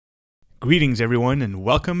Greetings, everyone, and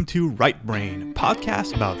welcome to Right Brain, a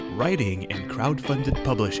podcast about writing and crowdfunded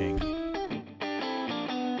publishing.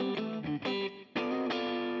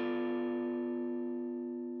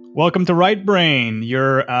 Welcome to Right Brain,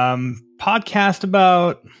 your podcast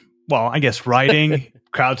about, writing,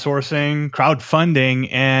 crowdsourcing, crowdfunding,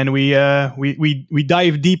 and we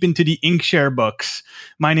dive deep into the Inkshare books.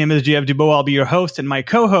 My name is Jeff Dubois. I'll be your host, and my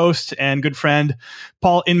co-host and good friend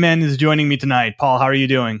Paul Inman is joining me tonight. Paul, how are you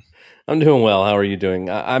doing? I'm doing well. How are you doing?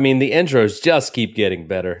 I mean, the intros just keep getting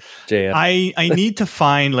better, JF. I need to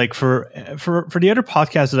find, like, for the other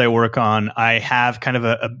podcasts that I work on, I have kind of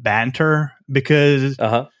a banter because,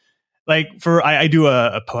 I do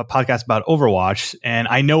a podcast about Overwatch, and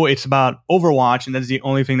I know it's about Overwatch, and that's the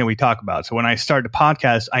only thing that we talk about. So when I start the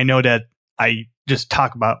podcast, I know that I just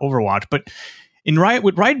talk about Overwatch. But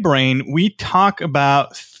with Right Brain, we talk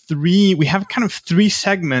about we have kind of three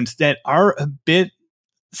segments that are a bit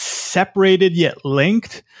separated yet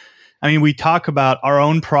linked. I mean, we talk about our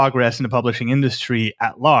own progress in the publishing industry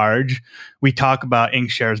at large. We talk about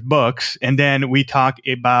Inkshare's books, and then we talk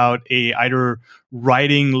about either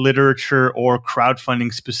writing, literature, or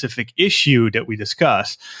crowdfunding specific issue that we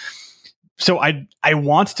discuss. So I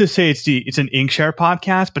want to say it's an Inkshare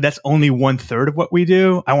podcast, but that's only 1/3 of what we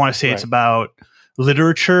do. I want to say It's about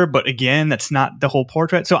literature, but again, that's not the whole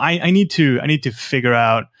portrait. So I need to figure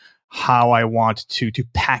out how I want to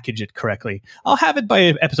package it correctly. I'll have it by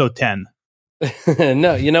episode 10.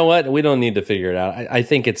 No, you know what? We don't need to figure it out. I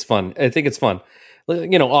think it's fun.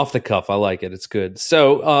 You know, off the cuff. I like it. It's good.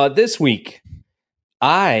 So this week,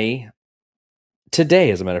 today,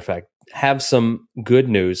 as a matter of fact, have some good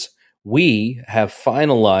news. We have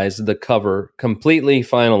finalized the cover, completely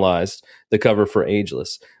finalized the cover for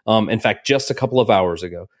Ageless. In fact, just a couple of hours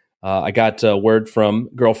ago, I got word from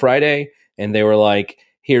Girl Friday, and they were like,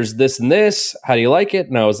 here's this and this. How do you like it?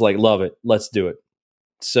 And I was like, love it. Let's do it.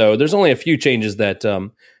 So there's only a few changes that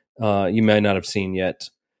you may not have seen yet.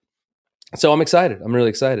 So I'm excited. I'm really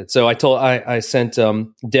excited. So I sent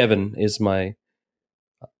Devin is my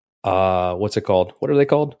what's it called? What are they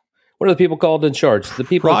called? What are the people called in charge? The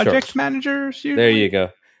people project managers. Usually? There you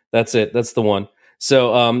go. That's it. That's the one.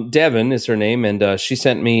 So Devin is her name, and she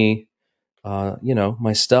sent me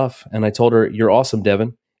my stuff, and I told her, you're awesome,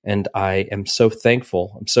 Devin. And I am so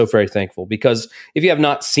thankful. I'm so very thankful, because if you have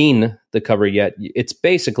not seen the cover yet, it's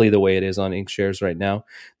basically the way it is on Inkshares right now.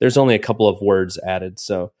 There's only a couple of words added.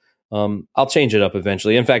 So I'll change it up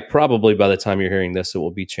eventually. In fact, probably by the time you're hearing this, it will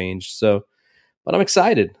be changed. So, but I'm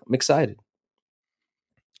excited.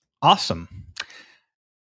 Awesome.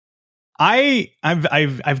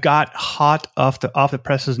 I've got hot off the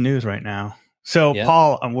presses news right now. So yeah.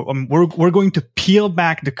 Paul, we're going to peel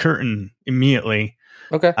back the curtain immediately.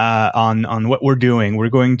 Okay. On what we're doing, we're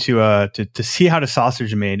going to see how the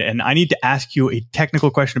sausage is made, and I need to ask you a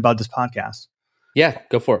technical question about this podcast. Yeah,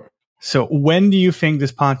 go for it. So, when do you think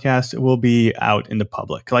this podcast will be out in the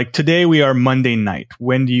public? Like today, we are Monday night.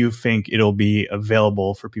 When do you think it'll be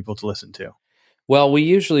available for people to listen to? Well, we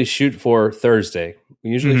usually shoot for Thursday.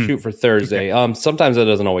 Okay. Sometimes that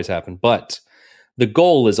doesn't always happen, but the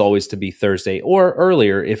goal is always to be Thursday or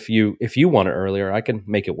earlier. If you want it earlier, I can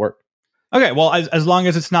make it work. Okay, well, as long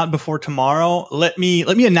as it's not before tomorrow, let me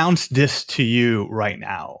announce this to you right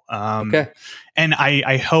now. Okay. And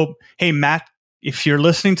I hope, hey, Matt, if you're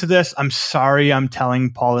listening to this, I'm sorry I'm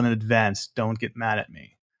telling Paul in advance. Don't get mad at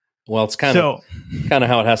me. Well, it's kind of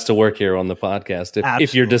how it has to work here on the podcast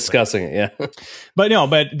if you're discussing it, yeah.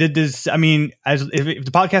 But this, I mean, if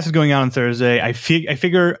the podcast is going out on Thursday, I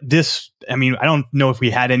figure this. I mean, I don't know if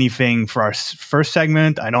we had anything for our first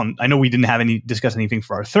segment. I know we didn't discuss anything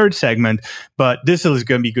for our third segment, but this is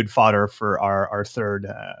going to be good fodder for our third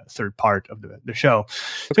part of the show.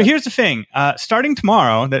 Okay. So here's the thing: starting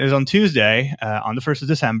tomorrow, that is on Tuesday, on the 1st of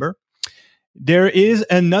December. There is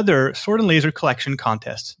another Sword and Laser collection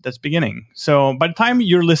contest that's beginning. So by the time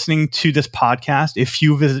you're listening to this podcast, if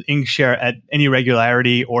you visit Inkshare at any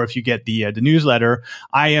regularity, or if you get the newsletter,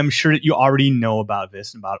 I am sure that you already know about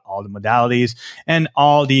this, about all the modalities and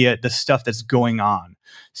all the stuff that's going on.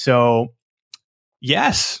 So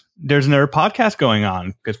yes, there's another podcast going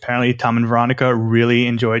on, because apparently Tom and Veronica really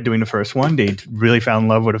enjoyed doing the first one. They really fell in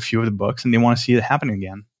love with a few of the books, and they want to see it happen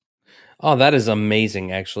again. Oh, that is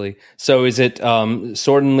amazing, actually. So is it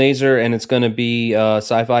Sword and Laser, and it's going to be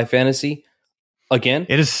sci-fi fantasy again?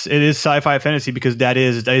 It is sci-fi fantasy, because that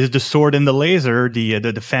is the sword and the laser,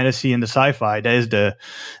 the fantasy and the sci-fi. That is the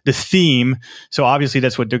theme. So obviously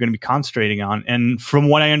that's what they're going to be concentrating on. And from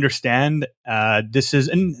what I understand, I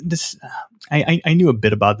knew a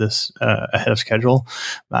bit about this ahead of schedule.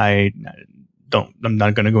 I'm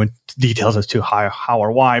not going to go into details as to how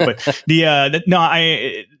or why, but the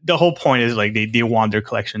whole point is like they want their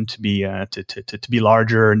collection to be to be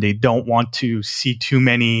larger, and they don't want to see too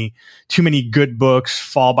many good books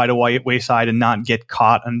fall by the wayside and not get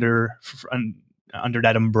caught under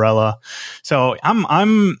that umbrella. So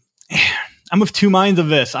I'm of two minds of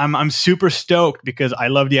this. I'm super stoked because I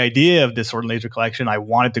love the idea of this Sword and Laser collection. I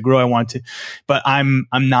want it to grow. But I'm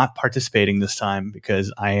not participating this time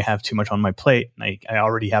because I have too much on my plate. I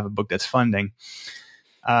already have a book that's funding.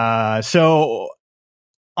 So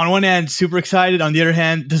on one hand, super excited. On the other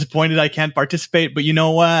hand, disappointed I can't participate. But you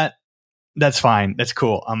know what? That's fine. That's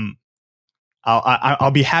cool.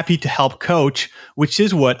 I'll be happy to help coach, which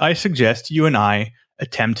is what I suggest you and I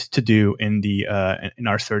attempt to do in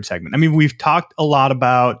our third segment. I mean, we've talked a lot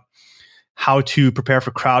about how to prepare for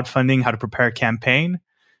crowdfunding, how to prepare a campaign,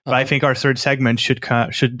 but I think our third segment should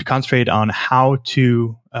concentrate on how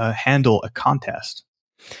to handle a contest.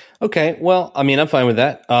 Okay, well, I mean, I'm fine with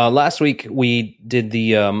that. Last week we did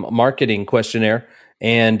the marketing questionnaire,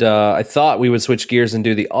 and I thought we would switch gears and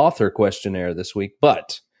do the author questionnaire this week,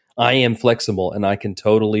 but I am flexible and I can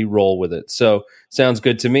totally roll with it. So sounds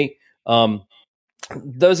good to me.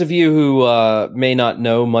 Those of you who may not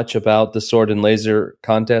know much about the Sword and Laser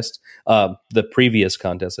contest, the previous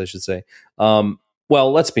contest, I should say. Well,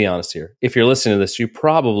 let's be honest here. If you're listening to this, you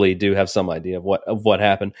probably do have some idea of what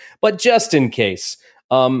happened. But just in case,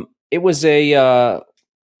 it was a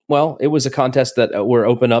contest that were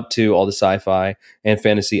open up to all the sci-fi and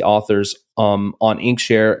fantasy authors on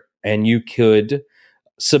Inkshare, and you could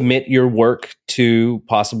submit your work to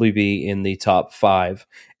possibly be in the top 5.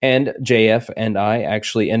 And JF and I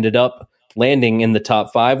actually ended up landing in the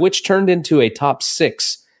top 5, which turned into a top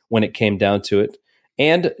 6 when it came down to it.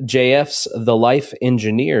 And JF's The Life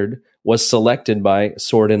Engineered was selected by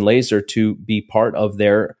Sword and Laser to be part of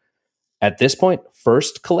their, at this point,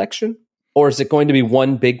 first collection? Or is it going to be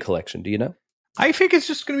one big collection? Do you know? I think it's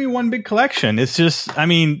just going to be one big collection. It's just, I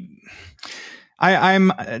mean,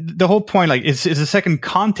 I'm the whole point. Like, it's a second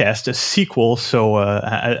contest, a sequel. So,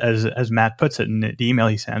 as Matt puts it in the email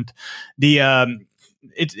he sent,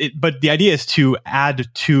 but the idea is to add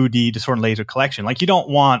to the Sword and Laser collection. Like, you don't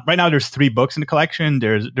want right now. There's 3 books in the collection.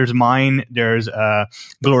 There's mine. There's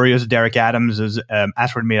Gloria's Derek Adams'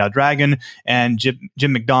 Asteroid Made Out of Dragon, and Jim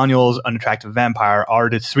McDaniel's Unattractive Vampire are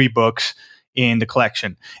the 3 books in the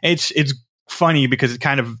collection. It's funny because it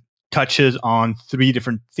kind of touches on 3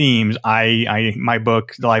 different themes. My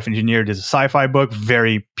book, The Life Engineered, is a sci-fi book,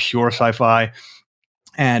 very pure sci-fi.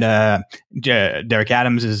 And Derek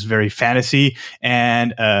Adams is very fantasy.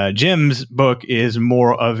 And Jim's book is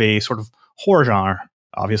more of a sort of horror genre,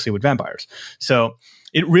 obviously with vampires. So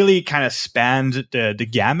it really kind of spans the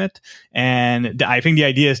gamut. And I think the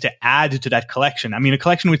idea is to add to that collection. I mean, a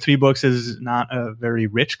collection with 3 books is not a very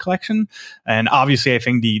rich collection. And obviously, I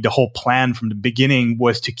think the whole plan from the beginning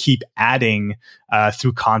was to keep adding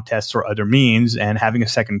through contests or other means, and having a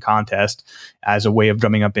second contest as a way of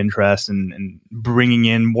drumming up interest and bringing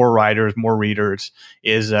in more writers, more readers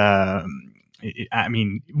is,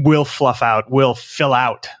 will fill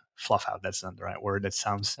out. Fluff out. That's not the right word. That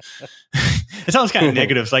sounds it sounds kind of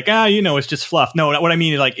negative. It's like, it's just fluff. No, what I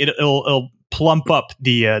mean is like it'll plump up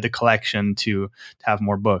the collection to have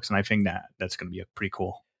more books, and I think that's going to be pretty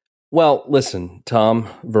cool. Well, listen, Tom,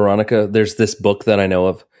 Veronica, there's this book that I know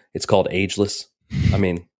of. It's called Ageless. I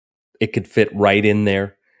mean, it could fit right in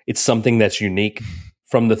there. It's something that's unique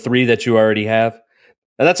from the 3 that you already have,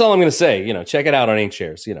 and that's all I'm going to say. Check it out on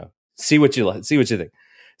Inkshares. See what you like. See what you think.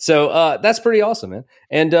 So that's pretty awesome, man.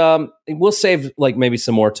 And we'll save like maybe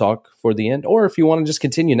some more talk for the end, or if you want to just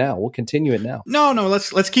continue now, we'll continue it now. No,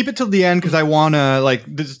 let's keep it till the end because I want to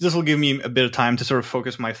this will give me a bit of time to sort of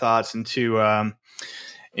focus my thoughts into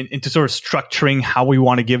sort of structuring how we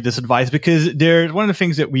want to give this advice, because one of the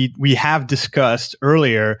things that we have discussed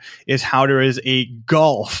earlier is how there is a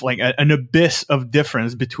gulf, like an abyss of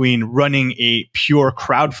difference between running a pure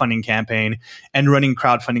crowdfunding campaign and running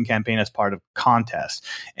crowdfunding campaign as part of contest.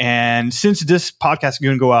 And since this podcast is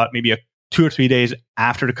going to go out maybe 2 or 3 days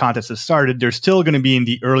after the contest has started, they're still going to be in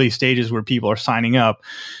the early stages where people are signing up.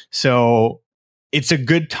 So it's a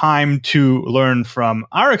good time to learn from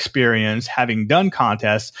our experience having done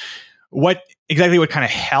contests, what kind of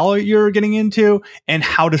hell you're getting into and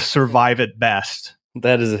how to survive it best.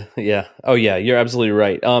 That is, yeah. Oh yeah, you're absolutely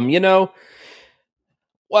right. Well,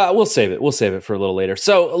 we'll save it. We'll save it for a little later.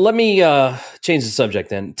 So let me change the subject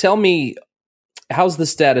then. Tell me, how's the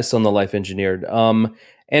status on The Life Engineered?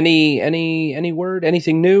 Any word,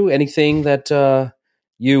 anything new, anything that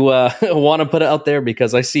you want to put it out there?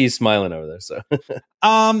 Because I see you smiling over there. So,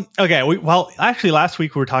 okay. Well, actually, last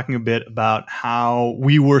week we were talking a bit about how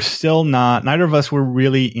we were still neither of us were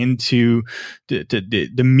really into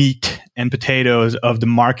the meat and potatoes of the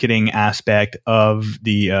marketing aspect of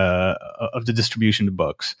the distribution of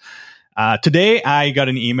books. Today, I got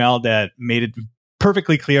an email that made it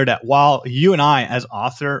perfectly clear that while you and I, as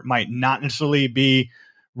author, might not necessarily be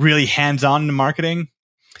really hands-on in the marketing,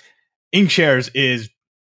 Inkshares is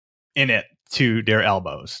in it to their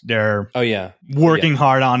elbows. They're working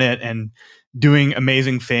hard on it and doing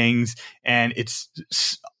amazing things, and it's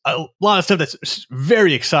a lot of stuff that's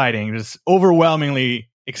very exciting. It's overwhelmingly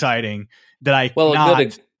exciting that I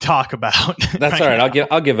cannot talk about. That's right, all right.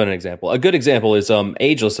 I'll give an example. A good example is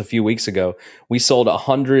Ageless. A few weeks ago, we sold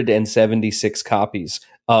 176 copies.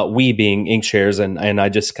 We being Inkshares, and I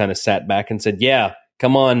just kind of sat back and said, "Yeah,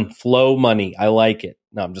 come on, flow money. I like it."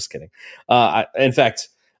 No, I'm just kidding. In fact,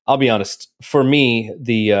 I'll be honest. For me,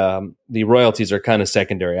 the royalties are kind of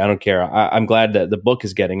secondary. I don't care. I'm glad that the book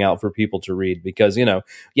is getting out for people to read because,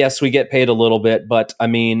 yes, we get paid a little bit, but I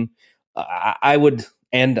mean, I would,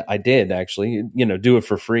 and I did actually, do it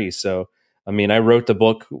for free. So, I mean, I wrote the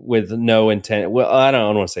book with no intent. Well, I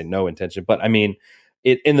don't want to say no intention, but I mean,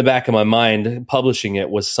 it in the back of my mind, publishing it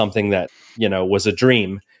was something that, was a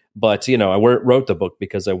dream. But, I wrote the book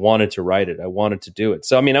because I wanted to write it. I wanted to do it.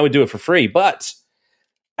 So, I mean, I would do it for free, but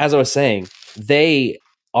as I was saying, they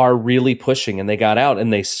are really pushing, and they got out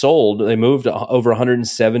and they moved over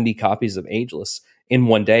 170 copies of Ageless in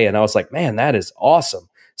one day. And I was like, man, that is awesome.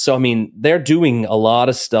 So, I mean, they're doing a lot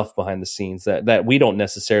of stuff behind the scenes that we don't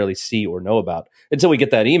necessarily see or know about until we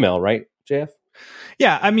get that email, right, JF?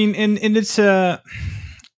 Yeah, I mean, and it's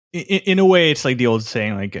in a way, it's like the old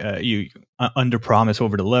saying, like you under promise,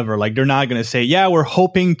 over deliver. Like they're not going to say, yeah, we're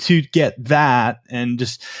hoping to get that, and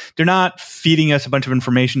just they're not feeding us a bunch of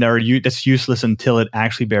information that's useless until it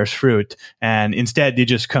actually bears fruit. And instead, they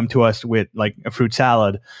just come to us with like a fruit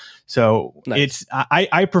salad. So nice.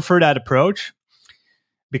 I prefer that approach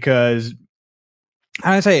because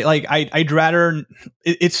I say like I'd rather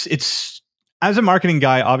it's as a marketing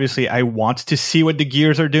guy, obviously I want to see what the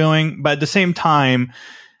gears are doing, but at the same time,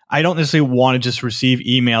 I don't necessarily want to just receive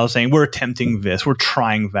emails saying we're attempting this, we're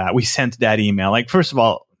trying that, we sent that email. Like, first of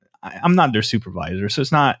all, I'm not their supervisor, so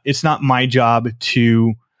it's not my job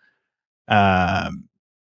to. Why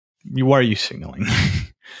are you signaling?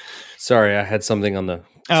 Sorry, I had something on the.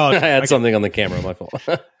 Oh, okay. I had something on the camera. My fault.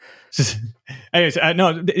 Anyways,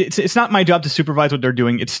 no, it's not my job to supervise what they're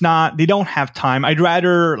doing. It's not. They don't have time. I'd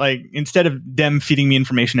rather, like, instead of them feeding me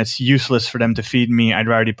information that's useless for them to feed me, I'd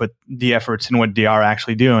rather put the efforts in what they are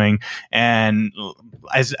actually doing. And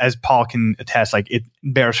as Paul can attest, like, it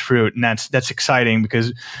bears fruit, and that's exciting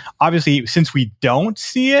because obviously, since we don't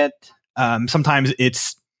see it, sometimes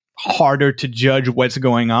it's harder to judge what's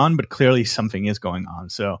going on, but clearly something is going on.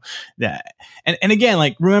 So that, and again,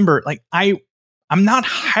 like, remember, like, I'm not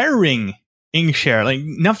hiring Inkshare. Like,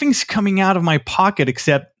 nothing's coming out of my pocket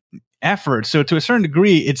except effort. So to a certain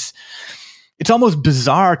degree, it's almost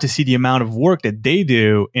bizarre to see the amount of work that they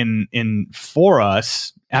do in for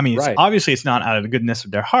us. I mean, right. Obviously it's not out of the goodness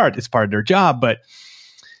of their heart. It's part of their job. And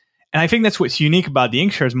I think that's what's unique about the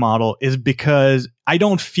Inkshares model is because I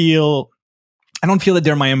don't feel that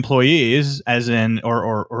they're my employees, as in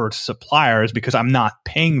or suppliers, because I'm not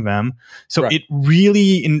paying them. So right. It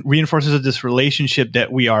really reinforces this relationship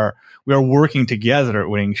that we are working together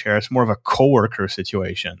with Inkshare. It's more of a coworker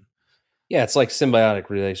situation. Yeah, it's like symbiotic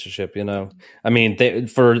relationship. I mean,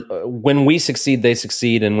 when we succeed, they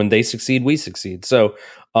succeed, and when they succeed, we succeed. So,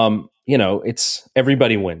 it's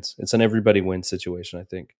everybody wins. It's an everybody wins situation, I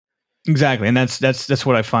think. Exactly, and that's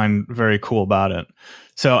what I find very cool about it.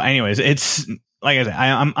 So, anyways, it's. Like I said,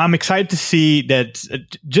 I'm excited to see that.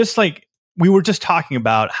 Just like we were just talking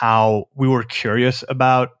about how we were curious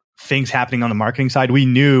about things happening on the marketing side. We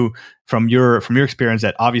knew from your experience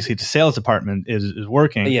that obviously the sales department is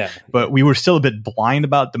working. Yeah. But we were still a bit blind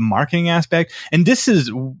about the marketing aspect. And this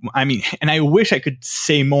is, I mean, and I wish I could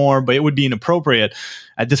say more, but it would be inappropriate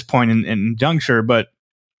at this point in juncture. But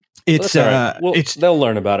it's right. They'll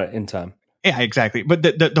learn about it in time. Yeah, exactly. But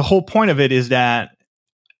the whole point of it is that,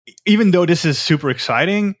 even though this is super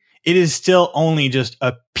exciting, it is still only just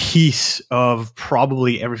a piece of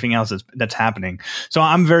probably everything else that's happening. So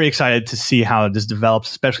I'm very excited to see how this develops,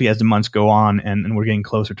 especially as the months go on and we're getting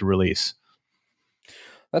closer to release.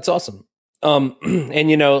 That's awesome. And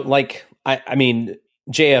like I mean,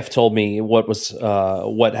 JF told me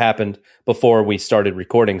what happened before we started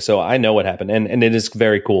recording, so I know what happened, and it is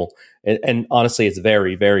very cool. And honestly, it's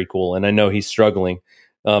very, very cool. And I know he's struggling.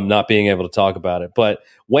 not being able to talk about it. But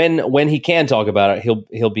when he can talk about it,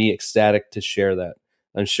 he'll be ecstatic to share that,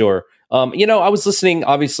 I'm sure. I was listening,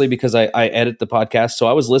 obviously, because I edit the podcast. So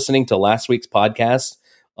I was listening to last week's podcast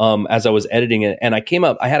as I was editing it. And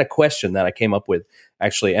I had a question that I came up with,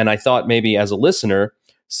 actually. And I thought maybe as a listener,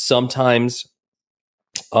 sometimes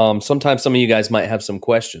some of you guys might have some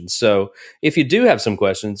questions. So if you do have some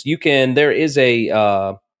questions, you can. There is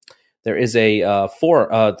a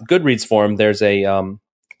Goodreads forum. There's a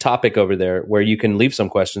topic over there where you can leave some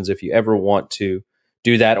questions if you ever want to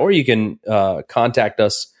do that, or you can contact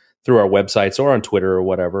us through our websites or on Twitter or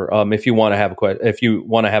whatever if you want to have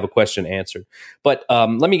a question answered. But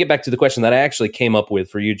let me get back to the question that I actually came up with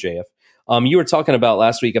for you, JF. You were talking about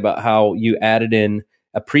last week about how you added in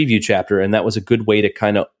a preview chapter, and that was a good way to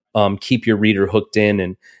kind of keep your reader hooked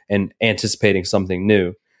in and anticipating something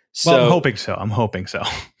new. So, well, I'm hoping so.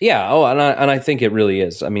 Yeah. Oh, and I think it really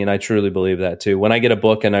is. I mean, I truly believe that too. When I get a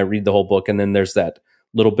book and I read the whole book, and then there's that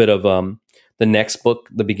little bit of the next book,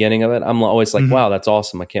 the beginning of it, I'm always like, wow, that's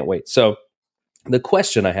awesome. I can't wait. So the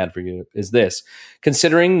question I had for you is this: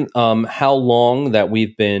 considering how long that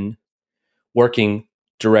we've been working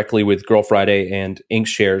directly with Girl Friday and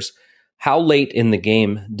Inkshares, how late in the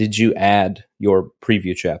game did you add your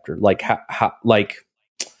preview chapter? Like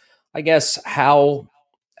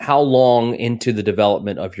how long into the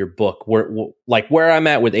development of your book? Where I'm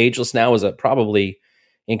at with Ageless now is probably,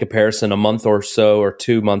 in comparison, a month or so or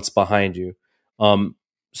 2 months behind you.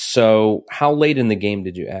 So how late in the game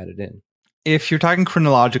did you add it in? If you're talking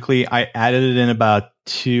chronologically, I added it in about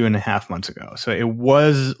 2.5 months ago. So it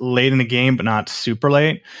was late in the game, but not super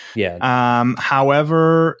late. Yeah.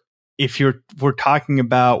 However, if we're talking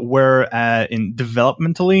about where in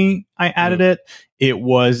developmentally I added it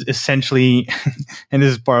was essentially, and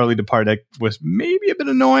this is partly the part that was maybe a bit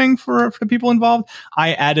annoying for the people involved.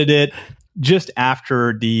 I added it just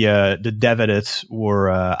after the dev edits were.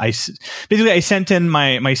 I sent in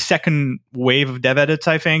my second wave of dev edits,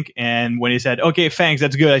 I think, and when he said, "Okay, thanks,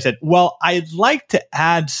 that's good," I said, "Well, I'd like to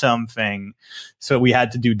add something," so we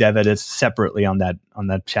had to do dev edits separately on that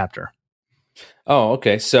chapter. Oh,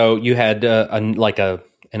 okay. So you had an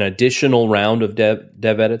additional round of dev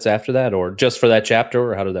edits after that, or just for that chapter,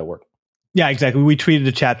 or how did that work? Yeah, exactly. We treated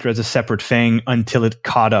the chapter as a separate thing until it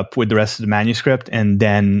caught up with the rest of the manuscript, and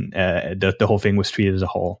then the whole thing was treated as a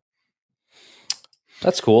whole.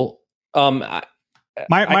 That's cool. My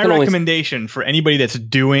recommendation for anybody that's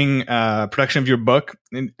doing production of your book,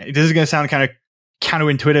 and this is going to sound kind of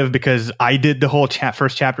counterintuitive because I did the whole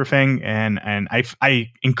first chapter thing, and I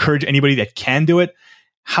encourage anybody that can do it.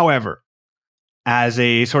 However, as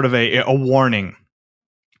a sort of a warning,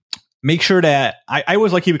 make sure that I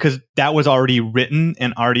was lucky because that was already written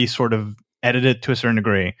and already sort of edited to a certain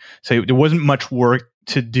degree. So there wasn't much work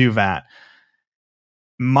to do that.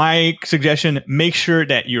 My suggestion, make sure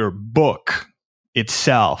that your book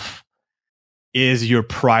itself is your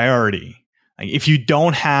priority. Like, if you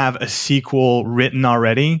don't have a sequel written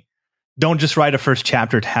already, don't just write a first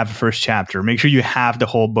chapter to have a first chapter. Make sure you have the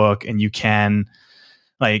whole book, and you can,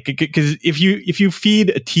 because if you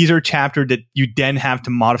feed a teaser chapter that you then have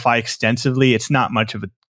to modify extensively, it's not much of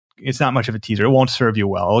a teaser. It won't serve you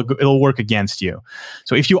well. It'll work against you.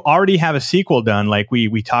 So if you already have a sequel done, like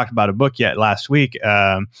we talked about a book last week,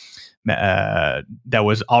 that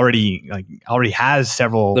was already has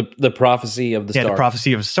several the Prophecy of the Stars. The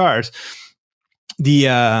Prophecy of the Stars. The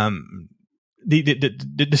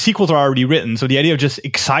sequels are already written, so the idea of just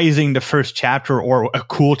excising the first chapter or a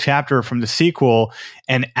cool chapter from the sequel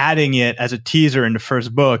and adding it as a teaser in the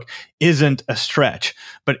first book isn't a stretch.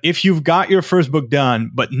 But if you've got your first book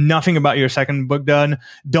done but nothing about your second book done,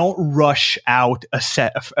 don't rush out a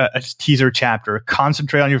teaser chapter.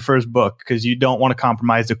 Concentrate on your first book, because you don't want to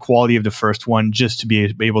compromise the quality of the first one just to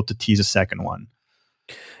be able to tease a second one.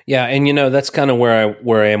 Yeah, and that's kind of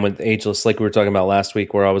where I am with Ageless, like we were talking about last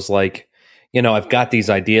week, where I was like, I've got these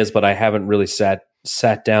ideas, but I haven't really sat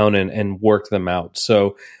down and worked them out.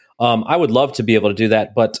 So I would love to be able to do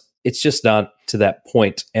that, but it's just not to that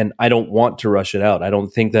point, and I don't want to rush it out. I don't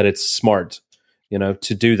think that it's smart,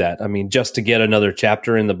 to do that. I mean, just to get another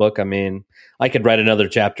chapter in the book. I mean, I could write another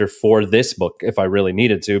chapter for this book if I really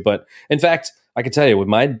needed to. But in fact, I can tell you with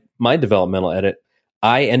my developmental edit,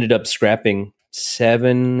 I ended up scrapping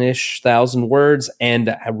 7,000 words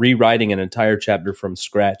and rewriting an entire chapter from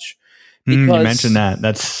scratch. Because, you mentioned that.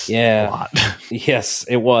 That's a lot. Yes,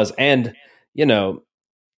 it was. And,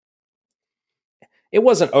 it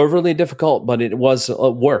wasn't overly difficult, but it was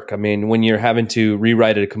work. I mean, when you're having to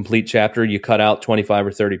rewrite a complete chapter, you cut out 25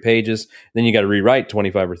 or 30 pages, then you got to rewrite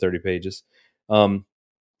 25 or 30 pages.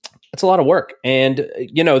 It's a lot of work. And,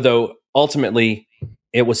 though, ultimately,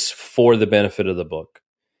 it was for the benefit of the book.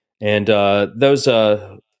 And those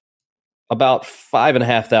about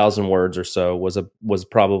 5,500 words or so was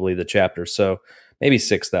probably the chapter. So maybe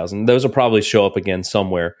 6,000. Those will probably show up again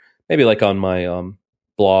somewhere, maybe like on my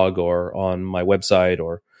blog or on my website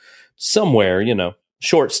or somewhere,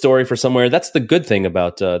 short story for somewhere. That's the good thing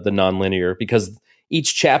about the nonlinear, because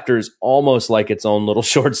each chapter is almost like its own little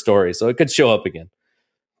short story. So it could show up again.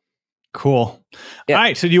 Cool. Yeah. All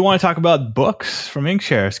right. So do you want to talk about books from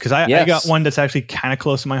Inkshares? Because I got one that's actually kind of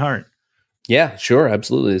close to my heart. Yeah, sure.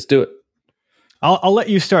 Absolutely. Let's do it. I'll let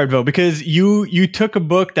you start, Vo, because you took a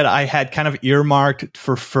book that I had kind of earmarked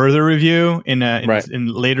for further review in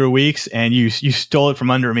later weeks, and you stole it from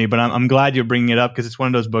under me. But I'm glad you're bringing it up, because it's one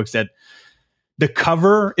of those books that the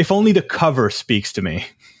cover, if only the cover speaks to me,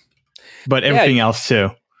 but everything else too.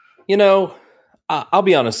 I'll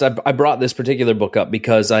be honest. I brought this particular book up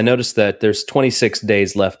because I noticed that there's 26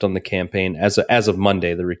 days left on the campaign as of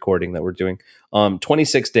Monday, the recording that we're doing.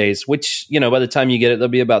 26 days, which, by the time you get it, there'll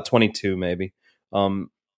be about 22 maybe.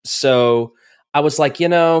 So I was like,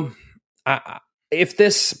 if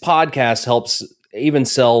this podcast helps even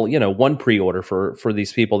sell, one pre-order for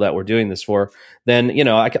these people that we're doing this for, then,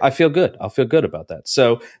 I feel good. I'll feel good about that.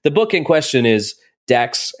 So the book in question is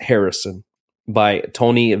Dax Harrison by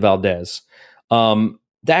Tony Valdez.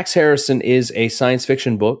 Dax Harrison is a science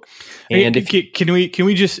fiction book. And can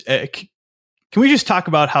we just talk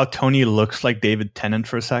about how Tony looks like David Tennant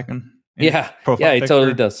for a second? Yeah, he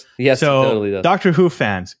totally does. Yes, so, he totally does. Doctor Who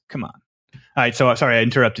fans, come on. All right, so sorry I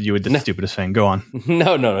interrupted you with the stupidest thing. Go on.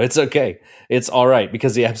 No, it's okay. It's all right,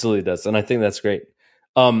 because he absolutely does, and I think that's great.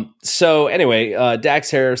 So anyway,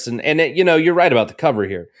 Dax Harrison, and you're right about the cover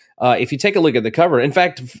here. If you take a look at the cover, in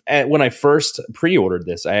fact, when I first pre-ordered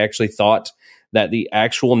this, I actually thought that the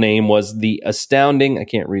actual name was The Astounding. I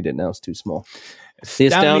can't read it now; it's too small. The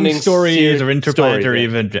Astounding Stories of Interplanetary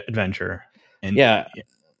Adventure. And,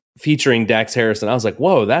 featuring Dax Harrison. I was like,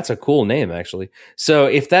 whoa, that's a cool name, actually. So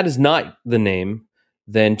if that is not the name,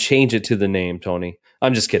 then change it to the name, Tony.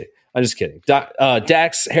 I'm just kidding.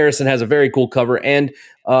 Dax Harrison has a very cool cover. And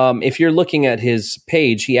if you're looking at his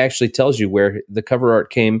page, he actually tells you where the cover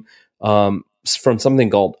art came from,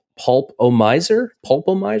 something called Pulp-O-Mizer.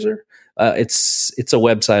 It's a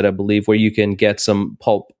website, I believe, where you can get some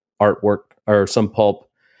pulp artwork or some pulp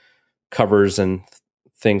covers and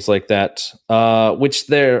things like that,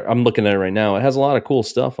 which I'm looking at it right now. It has a lot of cool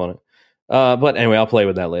stuff on it. But anyway, I'll play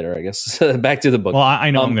with that later, I guess. Back to the book. Well,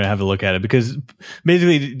 I know I'm going to have a look at it, because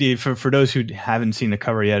basically, for those who haven't seen the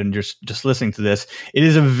cover yet and just listening to this, it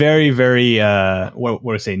is a very, very,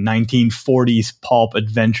 1940s pulp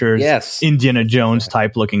adventures, Indiana Jones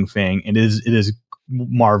type looking thing. It is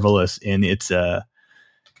marvelous in its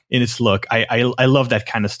look. I love that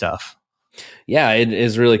kind of stuff. Yeah, it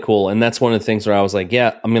is really cool. And that's one of the things where I was like,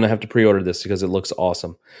 yeah, I'm going to have to pre-order this because it looks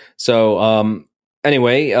awesome. So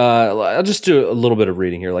anyway, I'll just do a little bit of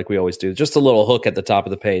reading here like we always do. Just a little hook at the top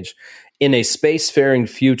of the page. In a spacefaring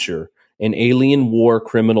future, an alien war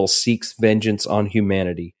criminal seeks vengeance on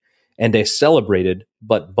humanity, and a celebrated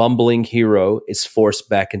but bumbling hero is forced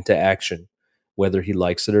back into action, whether he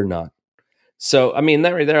likes it or not. So, I mean,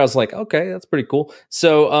 that right there, I was like, okay, that's pretty cool.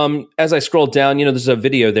 So, as I scrolled down, there's a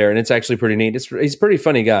video there, and it's actually pretty neat. He's a pretty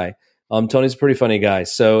funny guy. Tony's a pretty funny guy.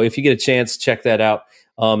 So, if you get a chance, check that out.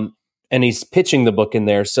 And he's pitching the book in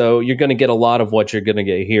there. So, you're going to get a lot of what you're going to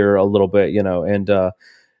get here a little bit, and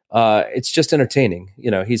it's just entertaining.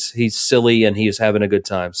 He's silly and he's having a good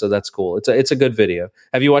time. So, that's cool. It's a good video.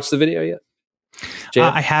 Have you watched the video yet?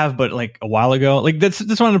 I have, but like a while ago. Like that's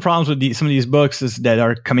one of the problems with some of these books is that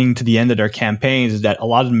are coming to the end of their campaigns is that a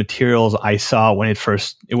lot of the materials I saw when it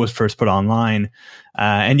was first put online.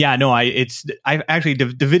 I actually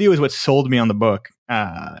the video is what sold me on the book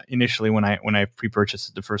initially when I pre-purchased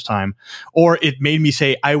it the first time, or it made me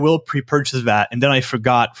say I will pre-purchase that, and then I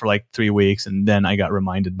forgot for like 3 weeks, and then I got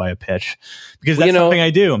reminded by a pitch, because that's something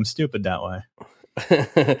I do. I'm stupid that way.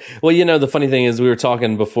 Well, the funny thing is we were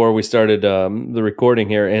talking before we started the recording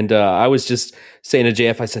here, and I was just saying to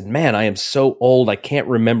JF, I said, man, I am so old, I can't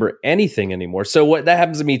remember anything anymore. So that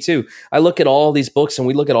happens to me too. I look at all these books, and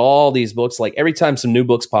we look at all these books, like every time some new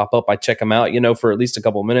books pop up, I check them out, for at least a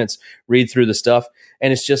couple of minutes, read through the stuff,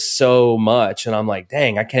 and it's just so much, and I'm like,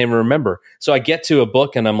 dang, I can't even remember. So I get to a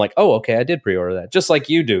book, and I'm like, oh, okay, I did pre-order that, just like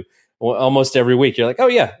you do. Almost every week, you're like, oh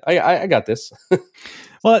yeah, I got this.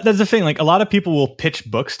 Well, that's the thing. Like a lot of people will pitch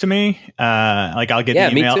books to me. Like I'll get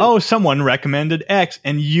an email. Oh, someone recommended X,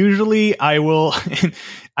 and usually I will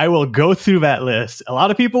go through that list. A lot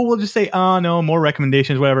of people will just say, "Oh no, more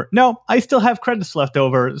recommendations, whatever." No, I still have credits left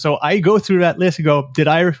over, so I go through that list and go, "Did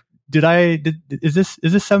I is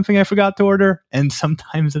this something I forgot to order? And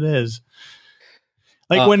sometimes it is.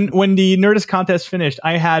 Like when the Nerdist contest finished,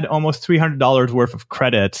 I had almost $300 worth of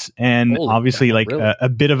credits, and obviously really? a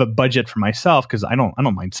bit of a budget for myself because I don't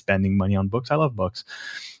mind spending money on books. I love books,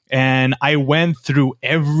 and I went through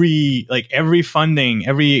every funding,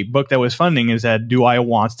 every book that was funding and said, "Do I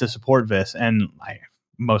want to support this?" And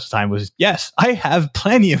most of the time was yes. I have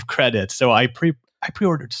plenty of credits, so I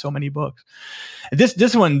pre-ordered so many books.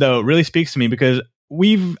 This one though really speaks to me because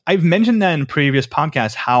I've mentioned that in previous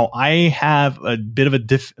podcasts how I have a bit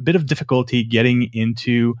of difficulty getting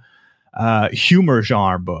into humor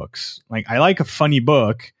genre books. Like I like a funny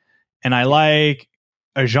book and I like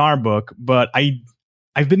a genre book, but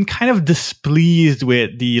I've been kind of displeased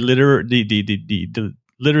with the literary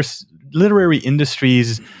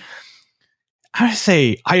industry's, how do I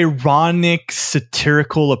say, ironic,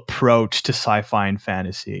 satirical approach to sci-fi and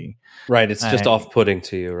fantasy. Right, it's just off-putting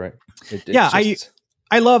to you, right?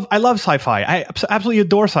 I love sci-fi. I absolutely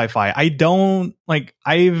adore sci-fi. I don't like.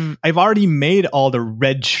 I've already made all the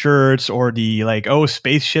red shirts or the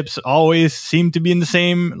spaceships always seem to be in the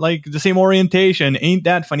same orientation. Ain't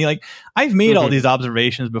that funny? Like I've made all these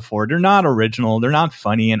observations before. They're not original. They're not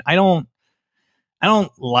funny, and I don't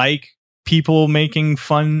like people making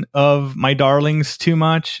fun of my darlings too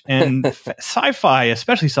much. And sci-fi,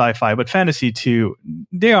 especially sci-fi, but fantasy too,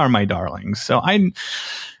 they are my darlings. So I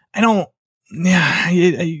don't. Yeah,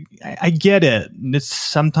 I get it.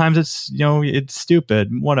 Sometimes it's stupid,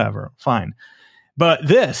 whatever, fine. But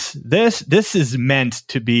this is meant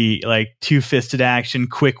to be like two-fisted action,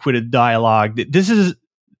 quick-witted dialogue. This is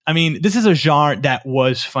a genre that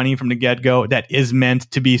was funny from the get-go, that is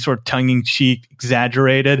meant to be sort of tongue-in-cheek,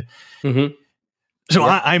 exaggerated. Mm-hmm. So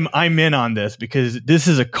yeah. I'm in on this because this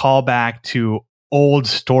is a callback to old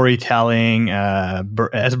storytelling,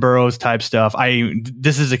 S. Burroughs type stuff.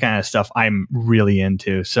 This is the kind of stuff I'm really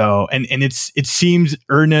into. So, and it seems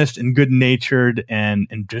earnest and good natured and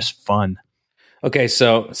just fun. Okay,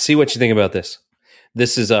 so see what you think about this.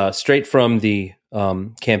 This is straight from the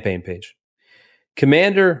campaign page.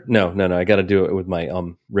 Commander, no, I got to do it with my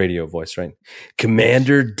radio voice, right?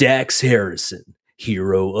 Commander Dax Harrison,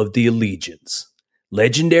 hero of the Allegiance,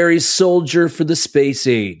 legendary soldier for the space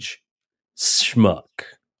age. Schmuck.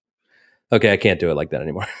 Okay, I can't do it like that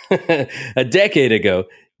anymore. A decade ago,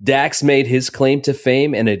 Dax made his claim to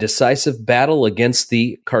fame in a decisive battle against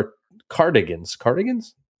the Cardigans.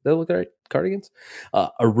 Cardigans? That look right? Cardigans?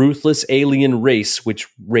 A ruthless alien race three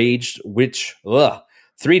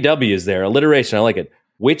W's there. Alliteration, I like it.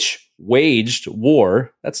 Which waged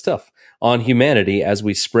war, that's tough, on humanity as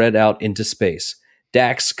we spread out into space.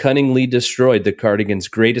 Dax cunningly destroyed the Cardigans'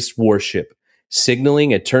 greatest warship,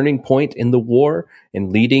 signaling a turning point in the war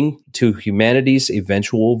and leading to humanity's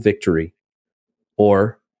eventual victory.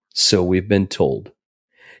 Or so we've been told.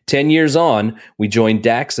 10 years on, we join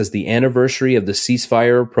Dax as the anniversary of the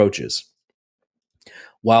ceasefire approaches.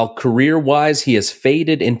 While career-wise he has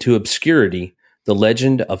faded into obscurity, the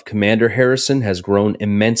legend of Commander Harrison has grown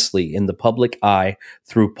immensely in the public eye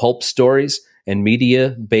through pulp stories and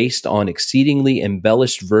media based on exceedingly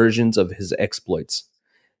embellished versions of his exploits.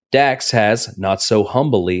 Dax has, not so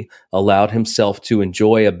humbly, allowed himself to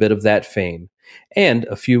enjoy a bit of that fame and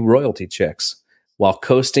a few royalty checks while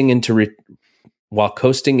coasting into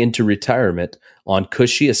retirement on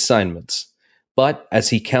cushy assignments. But as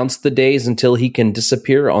he counts the days until he can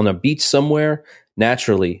disappear on a beach somewhere,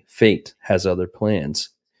 naturally, fate has other plans.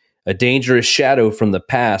 A dangerous shadow from the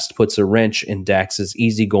past puts a wrench in Dax's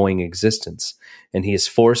easygoing existence, and he is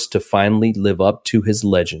forced to finally live up to his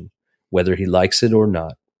legend, whether he likes it or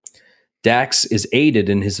not. Dax is aided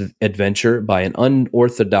in his adventure by an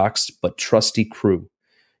unorthodox but trusty crew.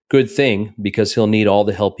 Good thing, because he'll need all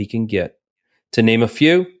the help he can get. To name a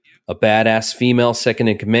few, a badass female second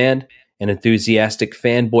in command, an enthusiastic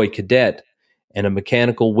fanboy cadet, and a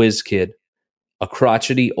mechanical whiz kid, a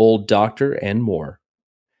crotchety old doctor, and more.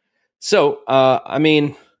 So,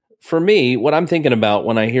 for me, what I'm thinking about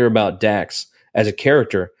when I hear about Dax as a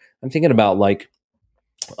character, I'm thinking about like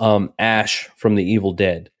Ash from The Evil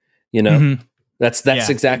Dead. You know, mm-hmm. That's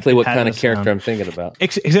exactly what kind of character I'm thinking about.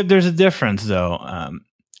 Except there's a difference, though.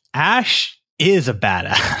 Ash is a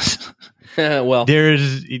badass. Well,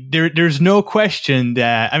 there's no question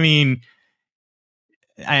that. I mean,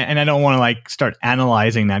 and I don't want to start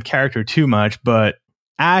analyzing that character too much, but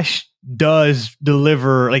Ash does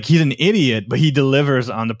deliver. Like, he's an idiot, but he delivers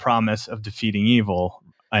on the promise of defeating evil.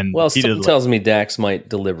 And something tells me Dax might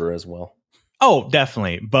deliver as well. Oh,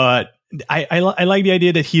 definitely, but. I like the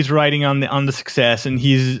idea that he's riding on the success, and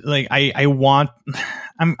he's like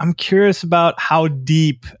I'm curious about how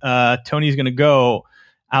deep Tony's going to go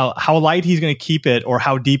how light he's going to keep it, or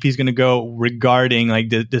how deep he's going to go regarding like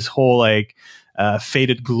this whole like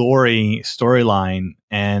Fated Glory storyline.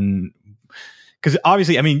 And because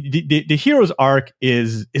obviously, I mean, the hero's arc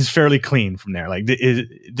is fairly clean from there. Like,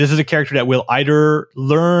 this is a character that will either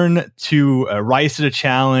learn to rise to the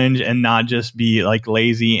challenge and not just be like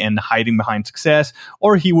lazy and hiding behind success,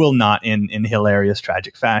 or he will not in hilarious,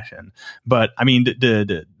 tragic fashion. But I mean,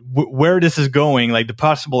 where this is going, like the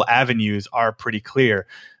possible avenues are pretty clear.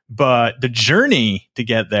 But the journey to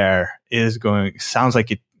get there sounds like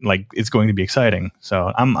it's going to be exciting.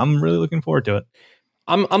 So I'm really looking forward to it.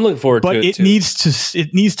 I'm looking forward to it. But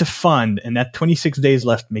it needs to fund, and that 26 days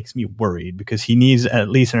left makes me worried because he needs at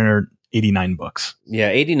least another 89 books. Yeah,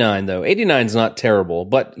 89 though. 89 is not terrible,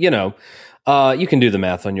 but you can do the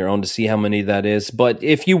math on your own to see how many that is. But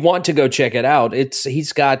if you want to go check it out,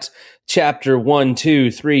 he's got chapter 1,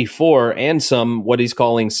 2, 3, 4, and some what he's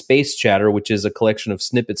calling space chatter, which is a collection of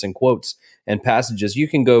snippets and quotes and passages. You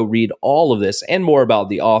can go read all of this and more about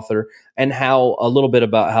the author and a little bit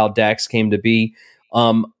about how Dax came to be.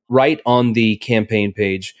 Right on the campaign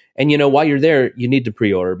page. And while you're there, you need to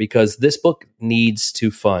pre-order because this book needs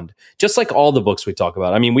to fund. Just like all the books we talk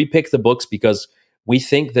about. I mean, we pick the books because we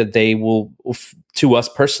think that they will, to us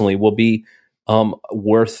personally, will be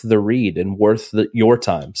worth the read and worth your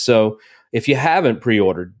time. So if you haven't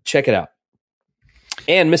pre-ordered, check it out.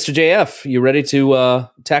 And Mr. JF, you ready to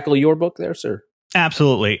tackle your book there, sir?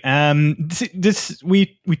 Absolutely.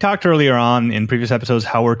 We talked earlier on in previous episodes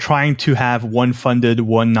how we're trying to have one funded,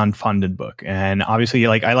 one non-funded book, and obviously,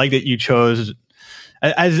 like I like that you chose,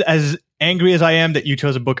 as angry as I am that you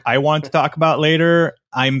chose a book I wanted to talk about later.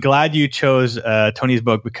 I'm glad you chose Tony's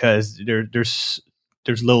book because there's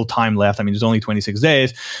little time left. I mean, there's only 26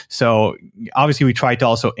 days, so obviously we try to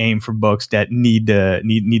also aim for books that need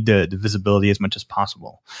the visibility as much as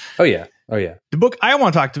possible. Oh yeah. The book I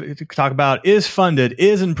want to talk about is funded,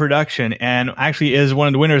 is in production, and actually is one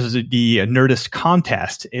of the winners of the Nerdist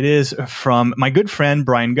contest. It is from my good friend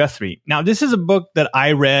Brian Guthrie. Now, this is a book that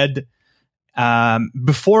I read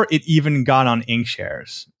before it even got on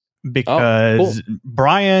Inkshares, because cool.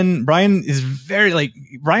 Brian is very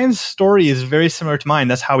Brian's story is very similar to mine.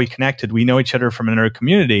 That's how we connected. We know each other from another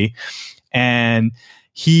community, and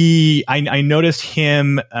I noticed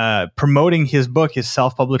him promoting his book, his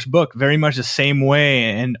self-published book, very much the same way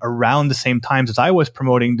and around the same times as I was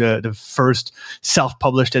promoting the first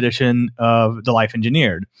self-published edition of The Life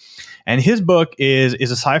Engineered. And his book is a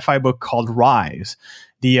sci-fi book called Rise.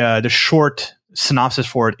 The short synopsis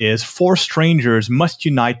for it is: 4 strangers must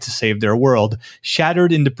unite to save their world,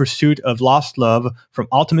 shattered in the pursuit of lost love from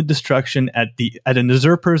ultimate destruction at an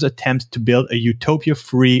usurper's attempt to build a utopia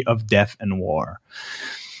free of death and war.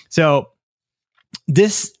 So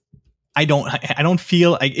this, I don't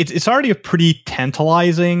feel like it's already a pretty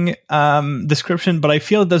tantalizing description, but I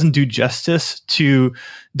feel it doesn't do justice to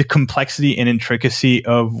the complexity and intricacy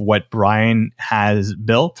of what Brian has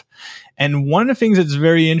built. And one of the things that's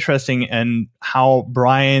very interesting and how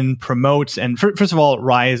Brian promotes, and first of all,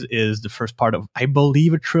 Rise is the first part of, I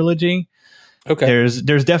believe, a trilogy. Okay. There's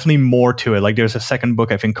definitely more to it. Like there's a second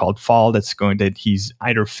book, I think, called Fall that he's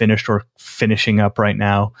either finished or finishing up right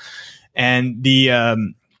now. And the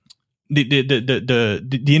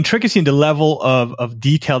intricacy and the level of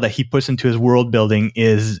detail that he puts into his world building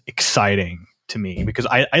is exciting to me, because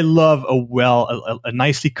I love a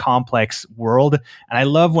nicely complex world, and I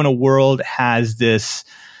love when a world has this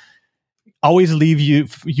always leave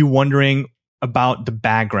you wondering about the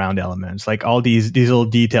background elements, like all these little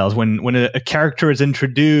details when a character is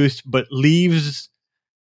introduced but leaves,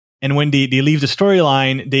 and when they leave the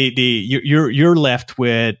storyline, you're left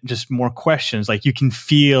with just more questions. Like you can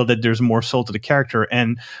feel that there's more soul to the character,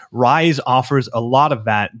 and Rise offers a lot of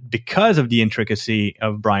that because of the intricacy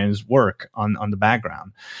of Brian's work on the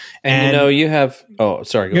background. And you have go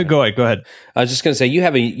ahead. I was just going to say you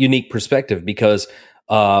have a unique perspective because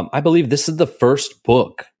I believe this is the first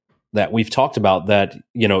book that we've talked about that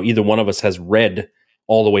either one of us has read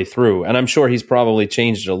all the way through. And I'm sure he's probably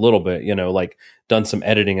changed it a little bit, like done some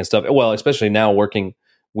editing and stuff. Well, especially now working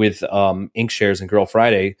with Inkshares and Girl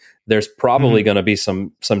Friday, there's probably going to be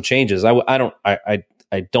some changes. I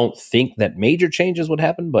don't think that major changes would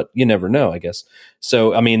happen, but you never know, I guess.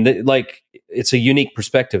 So, I mean, it's a unique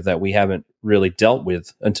perspective that we haven't really dealt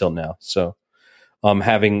with until now. So,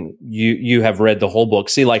 having you have read the whole book.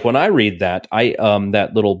 See, like when I read that, that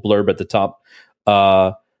little blurb at the top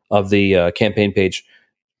of the campaign page,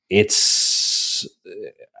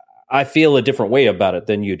 I feel a different way about it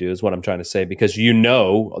than you do, is what I'm trying to say, because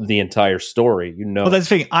the entire story. Well, that's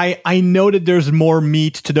the thing. I know that there's more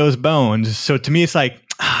meat to those bones. So to me, it's like,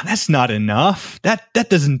 that's not enough. That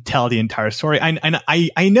doesn't tell the entire story.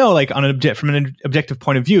 I know, like from an objective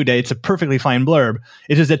point of view, that it's a perfectly fine blurb.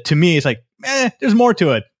 It's just that to me, it's like, there's more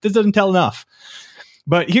to it. This doesn't tell enough.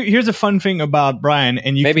 But here's a fun thing about Brian,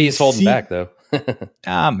 and maybe he's holding back though.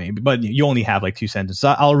 Maybe, but you only have like 2 sentences.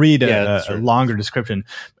 I'll read a longer description.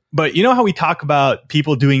 But you know how we talk about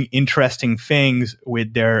people doing interesting things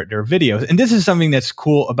with their videos, and this is something that's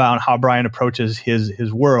cool about how Brian approaches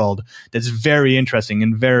his world. That's very interesting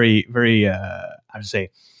and very, very, I would say,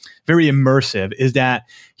 very immersive. Is that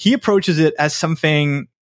he approaches it as something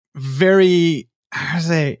very, I would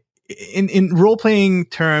say, in role playing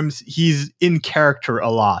terms, he's in character a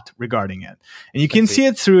lot regarding it, and you can see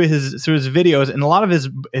it through his videos, and a lot of his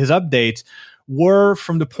updates were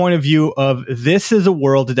from the point of view of this is a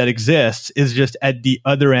world that exists, is just at the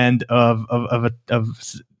other end of I'd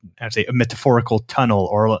say a metaphorical tunnel,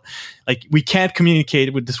 or like we can't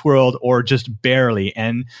communicate with this world, or just barely.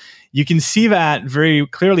 And you can see that very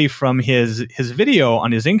clearly from his video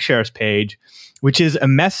on his Inkshares page, which is a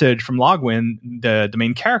message from Logwyn, the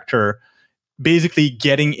main character, basically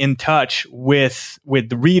getting in touch with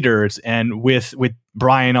the readers and with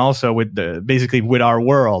Brian, also with with our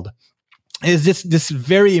world. Is this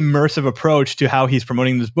very immersive approach to how he's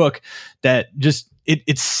promoting this book that just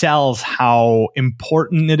it sells how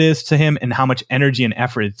important it is to him and how much energy and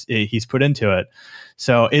effort he's put into it.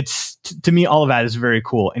 So it's to me, all of that is very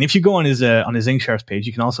cool. And if you go on his Inkshares page,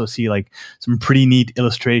 you can also see like some pretty neat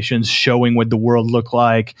illustrations showing what the world looks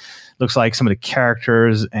like some of the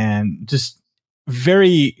characters, and just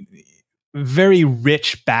very, very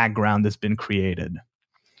rich background that's been created.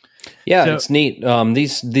 Yeah, so, it's neat.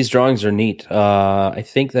 These drawings are neat. I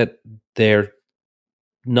think that they're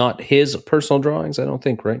not his personal drawings. I don't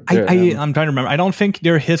think, right? I'm trying to remember. I don't think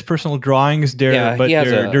they're his personal drawings.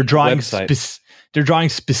 They're drawings. They're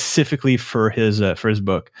drawings specifically for his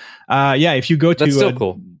book. If you go to that's still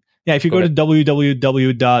cool. Yeah, if you go to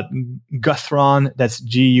www.guthron, that's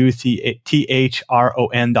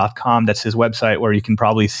GUTHRON.com, that's his website, where you can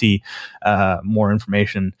probably see more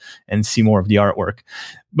information and see more of the artwork.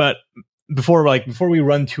 But before we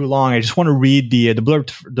run too long, I just want to read the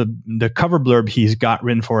blurb, the cover blurb he's got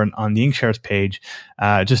written for on the Inkshares page,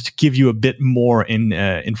 just to give you a bit more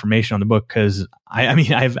information on the book, because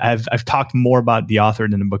I've talked more about the author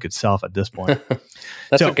than the book itself at this point.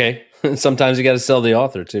 That's okay. Sometimes you got to sell the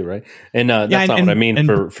author too, right? And that's not what I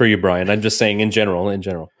mean for you, Brian. I'm just saying in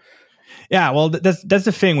general. Yeah, well, that's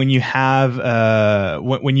the thing. When you have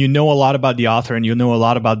when you know a lot about the author and you know a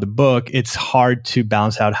lot about the book, it's hard to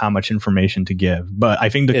balance out how much information to give. But I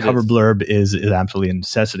think the cover blurb is absolutely a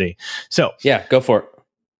necessity. So yeah, go for it.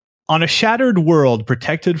 On a shattered world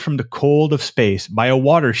protected from the cold of space by a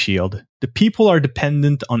water shield, the people are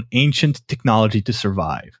dependent on ancient technology to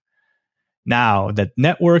survive. Now that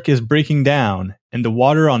network is breaking down and the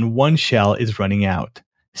water on one shell is running out,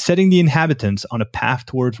 setting the inhabitants on a path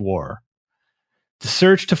towards war. The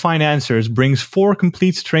search to find answers brings 4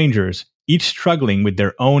 complete strangers, each struggling with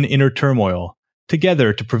their own inner turmoil,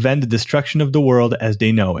 together to prevent the destruction of the world as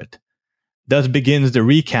they know it. Thus begins the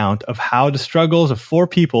recount of how the struggles of 4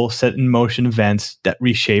 people set in motion events that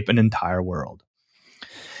reshape an entire world.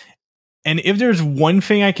 And if there's one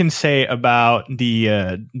thing I can say about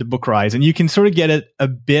the book Rise, and you can sort of get it a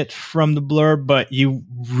bit from the blurb, but you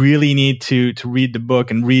really need to read the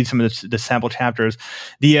book and read some of the sample chapters.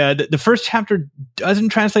 The first chapter doesn't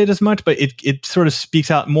translate as much, but it sort of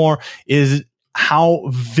speaks out more, is how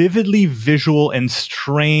vividly visual and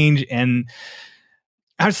strange, and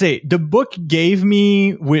I would say the book gave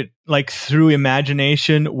me, with like through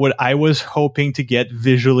imagination, what I was hoping to get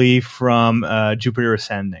visually from Jupiter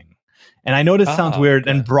Ascending. And I know this sounds weird,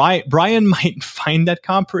 and Brian might find that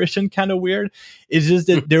comparison kind of weird. It's just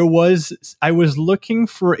that I was looking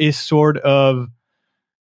for a sort of,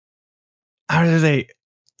 how do they,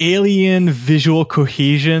 alien visual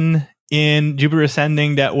cohesion in Jupiter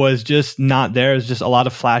Ascending that was just not there. It's just a lot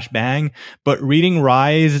of flashbang. But reading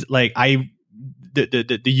Rise, like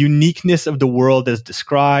the uniqueness of the world as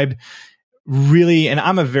described, really, and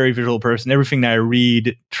I'm a very visual person. Everything that I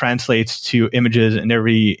read translates to images, and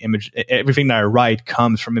everything that I write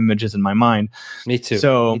comes from images in my mind. Me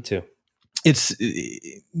too. It's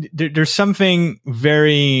there's something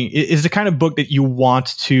very. It's the kind of book that you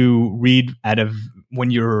want to read when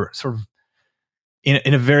you're sort of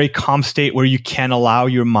in a very calm state where you can allow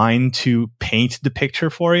your mind to paint the picture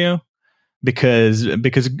for you. Because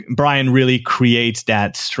Brian really creates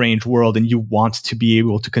that strange world, and you want to be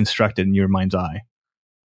able to construct it in your mind's eye.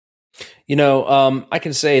 I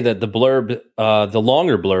can say that the blurb, the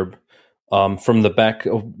longer blurb from the back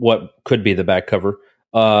of what could be the back cover,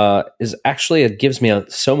 is actually, it gives me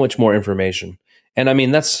so much more information. And I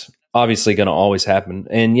mean, that's obviously going to always happen.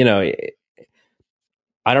 And, you know,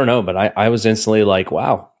 I don't know, but I was instantly like,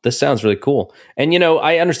 wow, this sounds really cool. And, you know,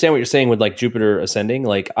 I understand what you're saying with like Jupiter Ascending.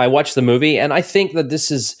 Like, I watched the movie and I think that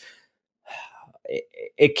this is,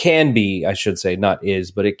 it can be, I should say, not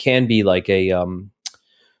is, but it can be like a,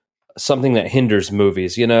 something that hinders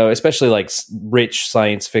movies, you know, especially like rich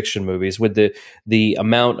science fiction movies with the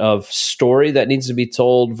amount of story that needs to be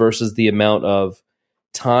told versus the amount of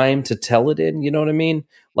time to tell it in, you know what I mean?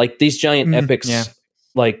 Like these giant epics,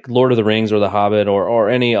 like Lord of the Rings or The Hobbit or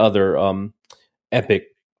any other epic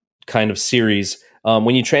kind of series.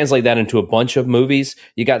 When you translate that into a bunch of movies,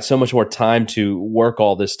 you got so much more time to work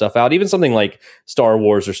all this stuff out. Even something like Star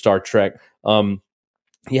Wars or Star Trek, you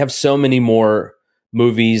have so many more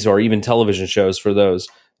movies or even television shows for those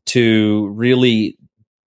to really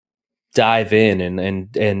dive in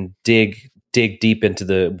and dig deep into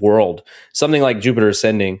the world. Something like Jupiter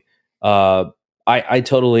Ascending, I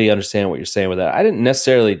totally understand what you're saying with that. I didn't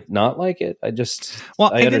necessarily not like it. I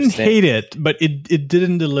didn't hate it, but it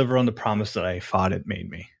didn't deliver on the promise that I thought it made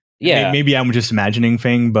me. Yeah, maybe I'm just imagining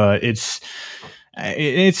thing, but it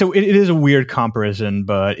is a weird comparison.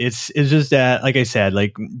 But it's just that, like I said,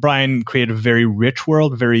 like Brian created a very rich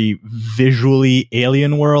world, very visually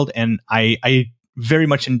alien world, and I very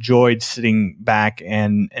much enjoyed sitting back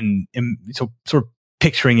and so sort of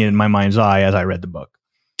picturing it in my mind's eye as I read the book.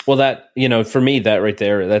 Well, that, you know, for me, that right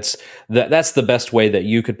there, that's the best way that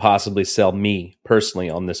you could possibly sell me personally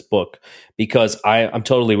on this book, because I'm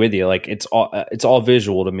totally with you. Like it's all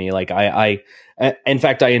visual to me. Like in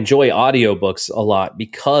fact, I enjoy audiobooks a lot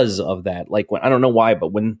because of that. Like I don't know why,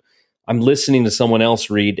 but when I'm listening to someone else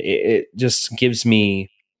read, it just gives me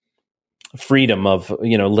freedom of,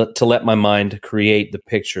 you know, to let my mind create the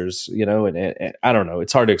pictures, you know, and I don't know,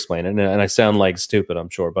 it's hard to explain it, and I sound like stupid, I'm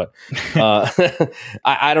sure, but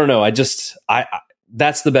I don't know,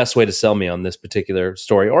 that's the best way to sell me on this particular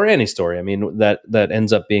story or any story. I mean, that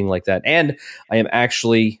ends up being like that. And I am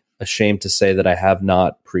actually ashamed to say that I have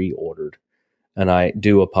not pre-ordered, and I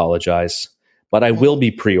do apologize. But I will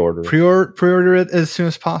be pre-ordering. Pre-order it as soon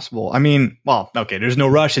as possible. I mean, well, okay, there's no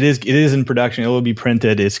rush. It is in production. It will be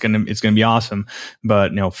printed. It's gonna be awesome.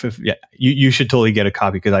 But no, you should totally get a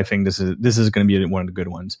copy, because I think this is going to be one of the good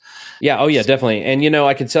ones. Yeah. Oh yeah, definitely. And you know,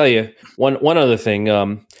 I can tell you one other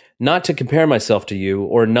thing. Not to compare myself to you,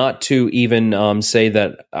 or not to even say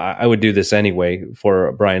that I would do this anyway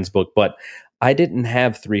for Brian's book, but I didn't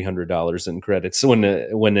have $300 in credits when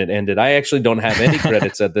it ended. I actually don't have any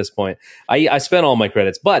credits at this point. I spent all my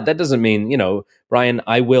credits, but that doesn't mean, you know, Brian,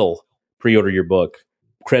 I will pre-order your book,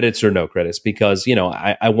 credits or no credits, because, you know,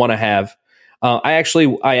 I want to have. I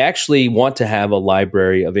actually want to have a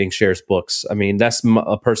library of Inkshares books. I mean, that's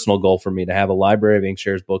a personal goal for me, to have a library of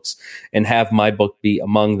Inkshares books and have my book be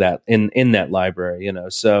among that in that library. You know,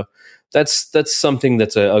 so. That's something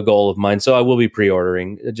that's a goal of mine. So I will be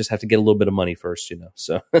pre-ordering. I just have to get a little bit of money first, you know.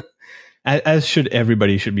 So, as should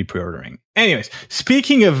everybody should be pre-ordering. Anyways,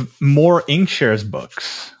 speaking of more Inkshares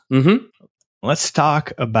books, let's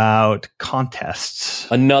talk about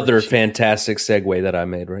contests. Another fantastic segue that I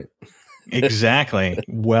made, right? Exactly.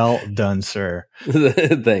 Well done, sir.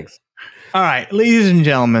 Thanks. All right, ladies and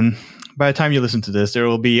gentlemen. By the time you listen to this, there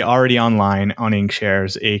will be already online on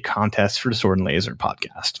Inkshares a contest for the Sword and Laser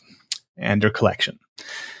podcast and their collection.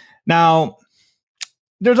 Now,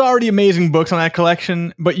 there's already amazing books on that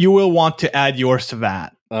collection, but you will want to add yours to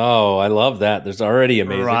that. Oh, I love that. There's already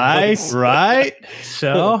amazing books. Right.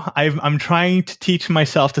 So I'm trying to teach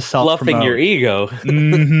myself to self-promote. Fluffing your ego.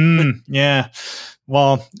 Yeah.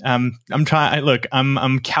 Well, I'm trying. Look,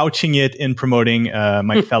 I'm couching it in promoting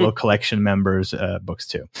my fellow collection members' books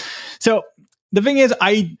too. So the thing is,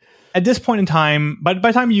 at this point in time, by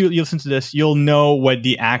the time you listen to this, you'll know what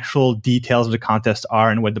the actual details of the contest are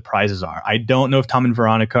and what the prizes are. I don't know if Tom and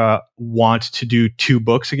Veronica want to do 2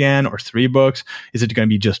 books again or 3 books. Is it going to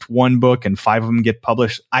be just 1 book and 5 of them get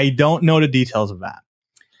published? I don't know the details of that.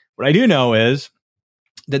 What I do know is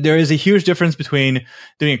that there is a huge difference between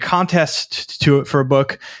doing a contest for a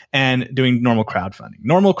book and doing normal crowdfunding.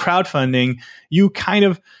 Normal crowdfunding, you kind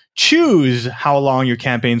of choose how long your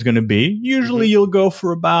campaign is going to be. Usually you'll go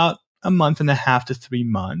for about a month and a half to 3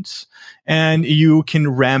 months, and you can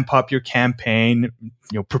ramp up your campaign,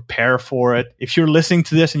 prepare for it. If you're listening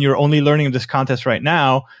to this and you're only learning of this contest right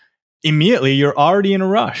now, immediately you're already in a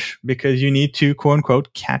rush because you need to, quote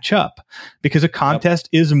unquote, catch up, because a contest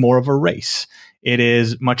is more of a race. It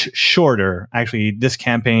is much shorter. Actually, this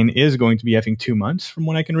campaign is going to be, I think, 2 months from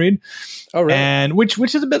what I can read. Oh, really? And which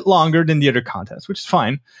is a bit longer than the other contests, which is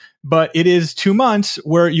fine. But it is 2 months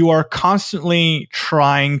where you are constantly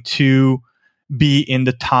trying to be in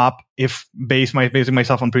the top, if basing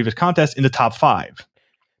myself on previous contests, in the top 5.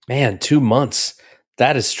 Man, 2 months.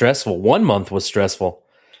 That is stressful. 1 month was stressful.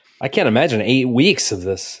 I can't imagine 8 weeks of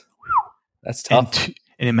this. That's tough.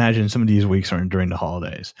 And imagine some of these weeks are during the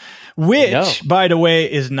holidays, which, by the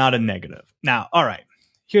way, is not a negative. Now, all right,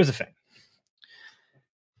 here's the thing.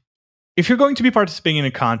 If you're going to be participating in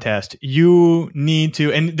a contest, you need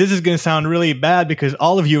to, and this is going to sound really bad because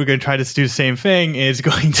all of you are going to try to do the same thing. It's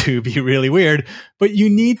going to be really weird, but you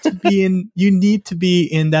need to be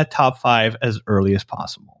in that top 5 as early as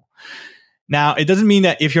possible. Now, it doesn't mean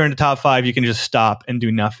that if you're in the top 5, you can just stop and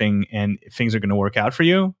do nothing and things are going to work out for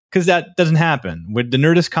you, because that doesn't happen. With the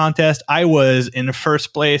Nerdist contest, I was in the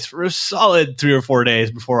first place for a solid 3 or 4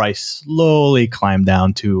 days before I slowly climbed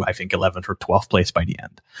down to, I think, 11th or 12th place by the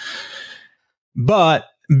end. But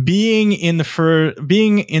being in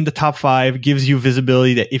the top 5 gives you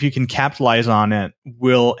visibility that, if you can capitalize on it,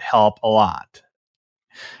 will help a lot.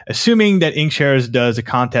 Assuming that Inkshares does a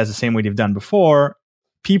contest the same way they've done before,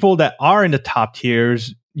 people that are in the top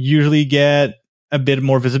tiers usually get a bit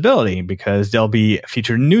more visibility because they'll be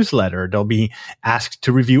featured in a newsletter. They'll be asked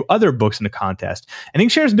to review other books in the contest. And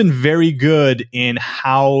Inkshares has been very good in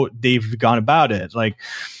how they've gone about it. Like,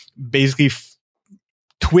 basically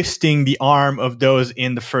twisting the arm of those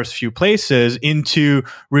in the first few places into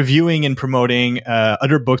reviewing and promoting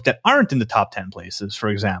other books that aren't in the top 10 places, for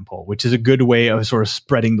example, which is a good way of sort of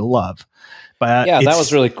spreading the love. But yeah, that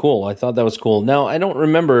was really cool. I thought that was cool. Now, I don't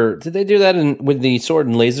remember. Did they do that with the Sword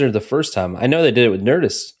and Laser the first time? I know they did it with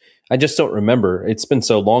Nerdist. I just don't remember. It's been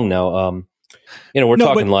so long now. We're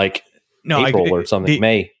talking April or something,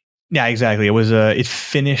 May. Yeah, exactly. It was. It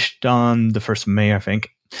finished on the 1st of May, I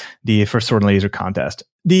think. The first Sword and Laser contest.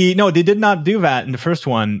 They did not do that in the first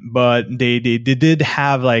one, but they did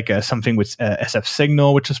have like something with SF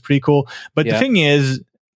Signal, which was pretty cool. But the thing is,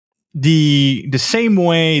 the same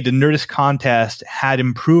way the Nerdist contest had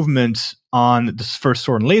improvements on the first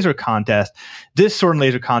Sword and Laser contest, this Sword and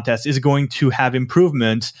Laser contest is going to have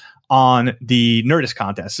improvements on the Nerdist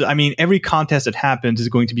contest. So, I mean, every contest that happens is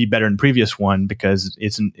going to be better than the previous one because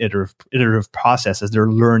it's an iterative process as they're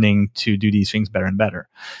learning to do these things better and better.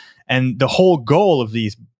 And the whole goal of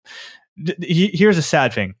these, here's a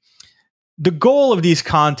sad thing. The goal of these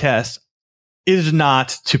contests is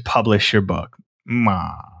not to publish your book.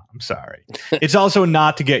 I'm sorry. It's also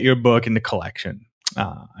not to get your book in the collection.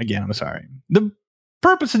 Again, I'm sorry. The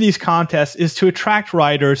purpose of these contests is to attract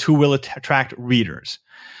writers who will attract readers.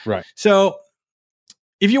 Right. So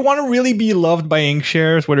if you want to really be loved by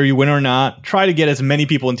Inkshares, whether you win or not, try to get as many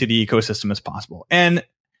people into the ecosystem as possible. And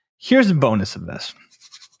here's the bonus of this.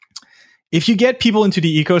 If you get people into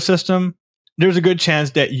the ecosystem, there's a good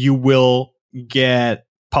chance that you will get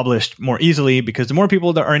published more easily, because the more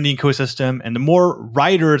people that are in the ecosystem and the more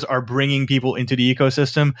writers are bringing people into the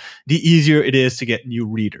ecosystem, the easier it is to get new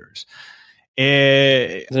readers.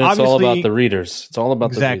 It's all about the readers. It's all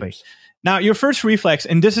about the readers. Now, your first reflex,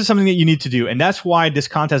 and this is something that you need to do, and that's why this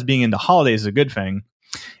contest being in the holidays is a good thing,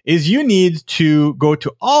 is you need to go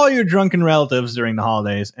to all your drunken relatives during the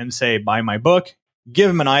holidays and say, buy my book, give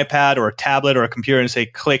them an iPad or a tablet or a computer and say,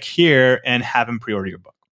 click here and have them pre-order your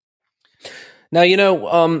book. Now,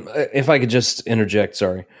 if I could just interject,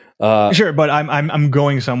 sorry. Sure, but I'm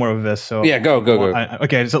going somewhere with this. So yeah, go.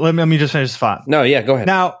 Okay, so let me just finish this thought. No, yeah, go ahead.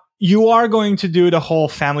 Now, you are going to do the whole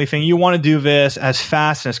family thing. You want to do this as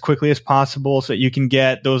fast and as quickly as possible so that you can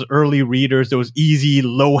get those early readers, those easy,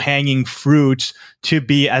 low-hanging fruits to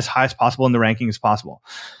be as high as possible in the ranking as possible.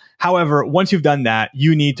 However, once you've done that,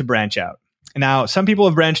 you need to branch out. Now, some people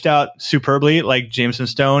have branched out superbly, like Jameson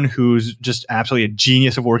Stone, who's just absolutely a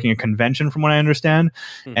genius of working a convention, from what I understand.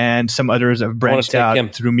 And some others have branched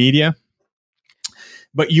out through media.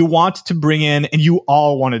 But you want to bring in, and you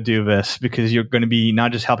all want to do this because you're going to be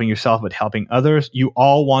not just helping yourself, but helping others. You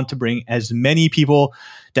all want to bring as many people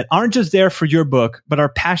that aren't just there for your book, but are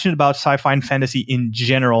passionate about sci-fi and fantasy in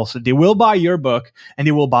general. So they will buy your book and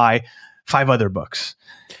they will buy 5 other books.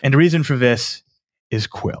 And the reason for this is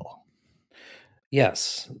Quill.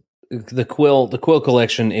 Yes. The Quill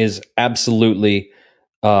collection is absolutely,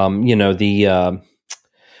 the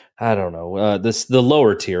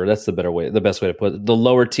lower tier. That's the best way to put it. The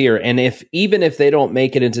lower tier. And even if they don't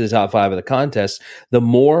make it into the top 5 of the contest, the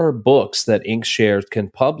more books that Inkshares can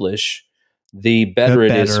publish, the better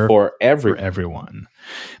it is for everyone.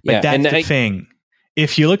 But that's the thing.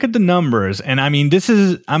 if you look at the numbers, and I mean, this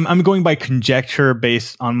is, I'm going by conjecture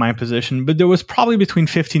based on my position, but there was probably between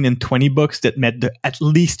 15 and 20 books that met at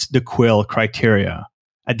least the Quill criteria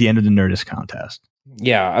at the end of the Nerdist contest.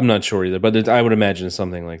 Yeah, I'm not sure either, but I would imagine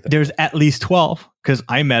something like that. There's at least 12 because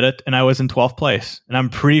I met it and I was in 12th place. And I'm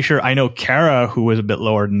pretty sure I know Kara, who was a bit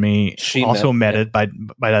lower than me, she also met it by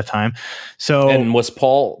that time. So, and was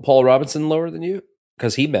Paul Robinson lower than you?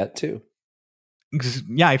 Because he met too.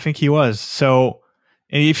 Yeah, I think he was. So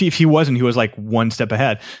if he wasn't, he was like one step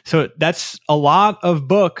ahead. So that's a lot of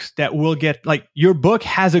books that will get, like, your book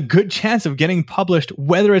has a good chance of getting published,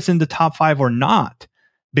 whether it's in the top 5 or not,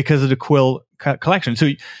 because of the Quill collection. So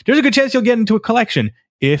there's a good chance you'll get into a collection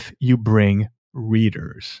if you bring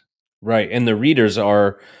readers. Right. And the readers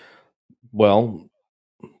are, well,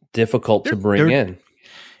 difficult to bring in.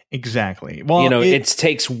 Exactly. Well, it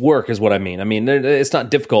takes work is what I mean. I mean, it's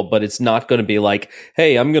not difficult, but it's not going to be like,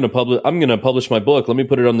 hey, I'm going to publish my book. Let me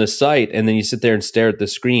put it on this site. And then you sit there and stare at the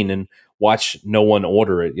screen and watch no one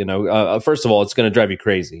order it. First of all, it's going to drive you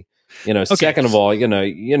crazy. Okay. Second of all,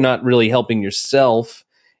 you're not really helping yourself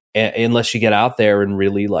unless you get out there and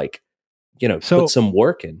really put some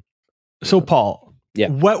work in. So Paul, yeah,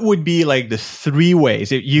 what would be like the 3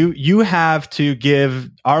 ways if you have to give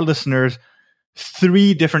our listeners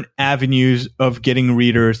 3 different avenues of getting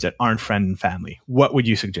readers that aren't friend and family? What would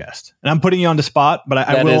you suggest? And I'm putting you on the spot, but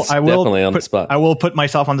I will definitely on the spot. I will put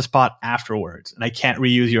myself on the spot afterwards, and I can't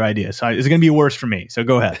reuse your idea. So it's going to be worse for me. So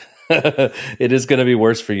go ahead. It is going to be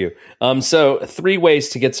worse for you. So 3 ways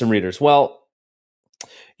to get some readers. Well,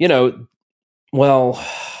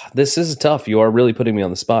 this is tough. You are really putting me on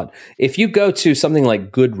the spot. If you go to something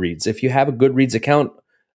like Goodreads, if you have a Goodreads account,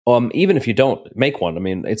 even if you don't, make one. I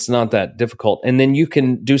mean, it's not that difficult. And then you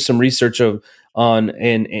can do some research in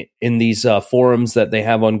these forums that they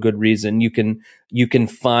have on Goodreads, and you can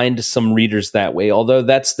find some readers that way. Although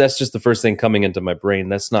that's just the first thing coming into my brain.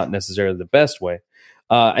 That's not necessarily the best way.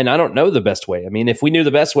 And I don't know the best way. I mean, if we knew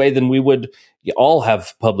the best way, then we would all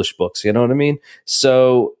have published books. You know what I mean?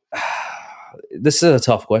 So this is a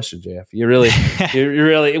tough question, JF. You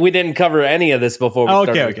really, we didn't cover any of this before we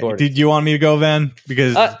started recording. Did you want me to go, Van?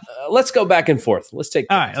 Because let's go back and forth. Let's take.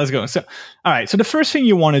 All right, let's go. So, all right. So the first thing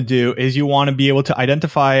you want to do is you want to be able to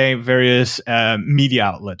identify various media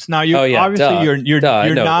outlets. Now, you're not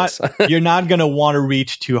you're not going to want to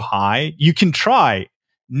reach too high. You can try.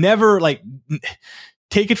 Never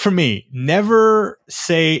take it from me. Never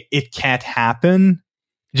say it can't happen.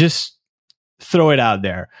 Just throw it out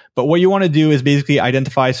there. But what you want to do is basically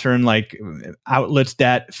identify certain outlets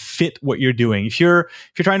that fit what you're doing. If you're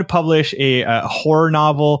trying to publish a horror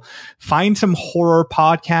novel, find some horror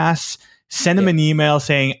podcasts, send them an email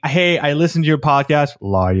saying, "Hey, I listened to your podcast."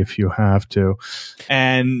 Lie if you have to,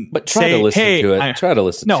 but try to listen to it. Try to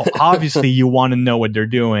listen. No, obviously you want to know what they're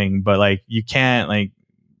doing, but you can't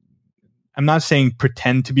I'm not saying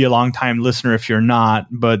pretend to be a long-time listener if you're not,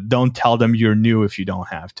 but don't tell them you're new if you don't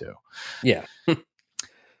have to. Yeah.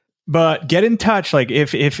 But get in touch.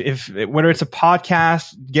 If whether it's a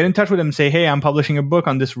podcast, get in touch with them and say, "Hey, I'm publishing a book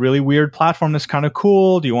on this really weird platform that's kind of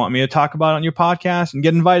cool. Do you want me to talk about it on your podcast?" And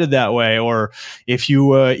get invited that way. Or if you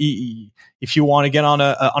want to get on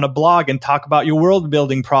a blog and talk about your world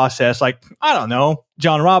building process, I don't know,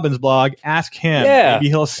 John Robbins' blog, ask him. Yeah. Maybe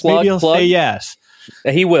he'll say yes.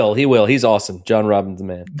 He will. He's awesome. John Robbins, the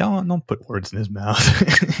man. Don't put words in his mouth.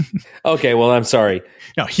 Okay, well, I'm sorry.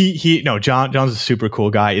 No, John's a super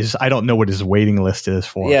cool guy. I don't know what his waiting list is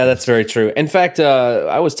for. Yeah, that's very true. In fact,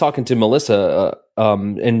 I was talking to Melissa,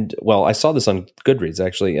 I saw this on Goodreads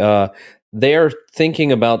actually. They're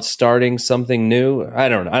thinking about starting something new. I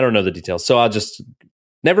don't know the details, so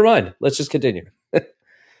never mind. Let's just continue.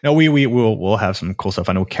 No, we'll have some cool stuff.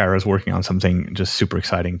 I know Kara's working on something just super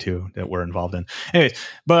exciting too that we're involved in. Anyways,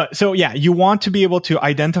 but so yeah, you want to be able to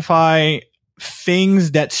identify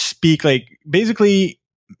things that speak, basically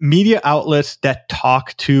media outlets that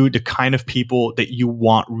talk to the kind of people that you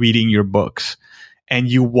want reading your books. And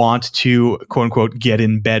you want to, quote unquote, get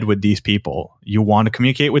in bed with these people. You want to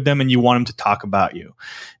communicate with them and you want them to talk about you.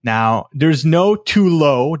 Now, there's no too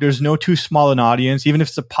low. There's no too small an audience. Even if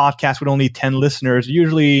it's a podcast with only 10 listeners,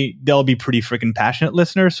 usually they'll be pretty freaking passionate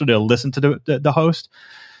listeners. So they'll listen to the host.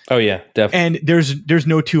 Oh, yeah, definitely. And there's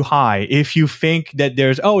no too high. If you think that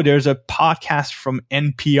there's a podcast from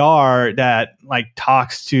NPR that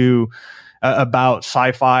talks to about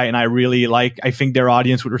sci-fi and I think their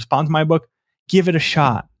audience would respond to my book, give it a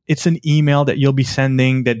shot. It's an email that you'll be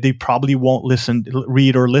sending that they probably won't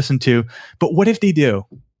read or listen to. But what if they do?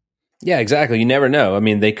 Yeah, exactly. You never know. I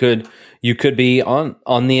mean, you could be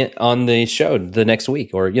on the show the next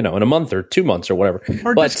week, or in a month or 2 months or whatever.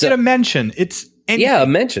 Or just get a mention. It's anything. Yeah, a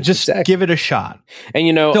mention. Just exactly. give it a shot.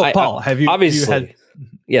 And so, Paul, have you obviously? Have you had?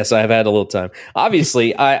 Yes, I have had a little time.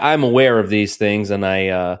 Obviously, I'm aware of these things, and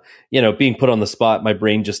I, being put on the spot, my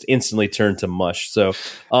brain just instantly turned to mush. So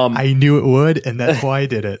I knew it would, and that's why I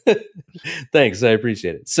did it. Thanks, I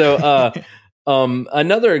appreciate it. So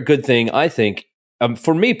another good thing, I think,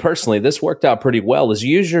 for me personally, this worked out pretty well, is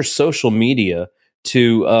use your social media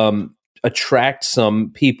to attract some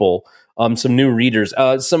people, some new readers,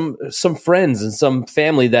 some friends and some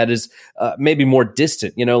family that is maybe more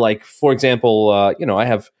distant. Like, for example, I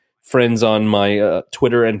have friends on my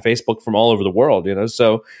Twitter and Facebook from all over the world.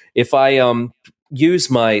 So if I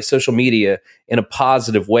use my social media in a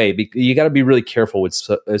positive way, you got to be really careful with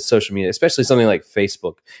social media, especially something like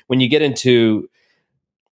Facebook. When you get into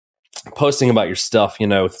posting about your stuff,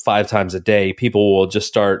 5 times a day, people will just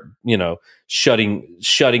start,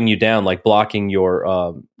 shutting you down, like blocking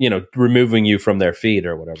your, removing you from their feed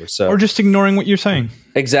or whatever. So, or just ignoring what you're saying.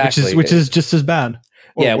 Exactly. Which is just as bad.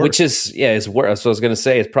 Yeah. Worse. Is worse. So I was going to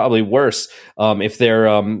say, it's probably worse, if they're,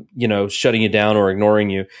 shutting you down or ignoring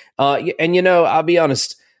you. And I'll be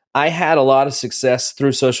honest, I had a lot of success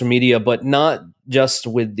through social media, but not just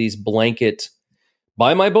with these blanket,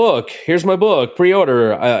 buy my book, here's my book,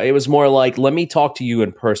 pre-order. It was more like, let me talk to you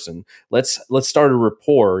in person. Let's start a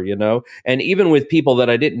rapport, and even with people that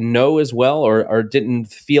I didn't know as well, or didn't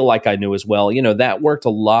feel like I knew as well, that worked a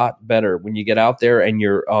lot better when you get out there and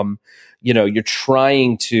you're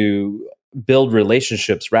trying to build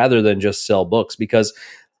relationships rather than just sell books, because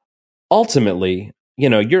ultimately,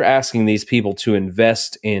 you're asking these people to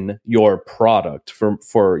invest in your product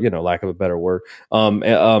for lack of a better word.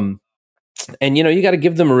 And you got to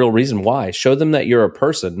give them a real reason why. Show them that you're a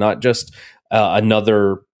person, not just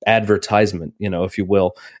another advertisement, if you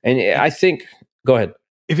will. And I think, go ahead.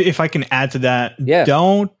 If I can add to that, yeah.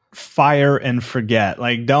 Don't fire and forget.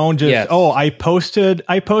 Like, don't just I posted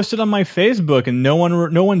on my Facebook and no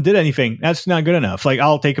one did anything. That's not good enough. Like,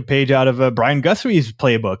 I'll take a page out of Brian Guthrie's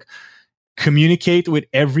playbook. Communicate with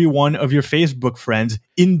every one of your Facebook friends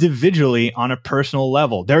individually on a personal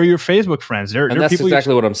level. They're your Facebook friends. They're that's people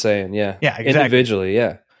exactly what I'm saying. Yeah. Yeah, exactly. Individually.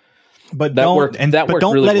 Yeah. But don't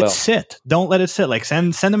really let well. it sit. Don't let it sit. Like,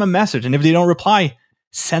 send them a message. And if they don't reply,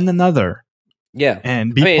 send another. Yeah.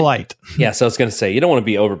 And be polite. Yeah. So I was going to say, you don't want to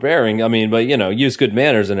be overbearing. But use good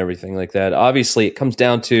manners and everything like that. Obviously it comes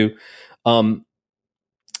down to,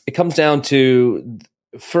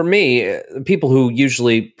 for me, people who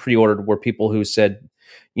usually pre-ordered were people who said,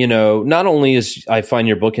 not only is I find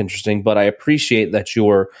your book interesting, but I appreciate that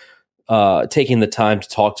you're taking the time to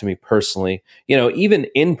talk to me personally, even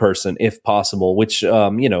in person if possible, which,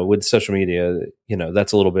 with social media,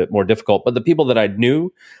 that's a little bit more difficult. But the people that I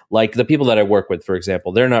knew, like the people that I work with, for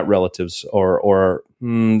example, they're not relatives or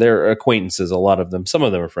they're acquaintances, a lot of them. Some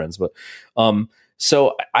of them are friends, but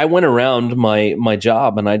so I went around my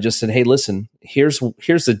job and I just said, hey, listen, here's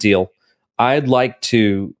the deal. I'd like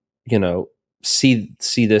to,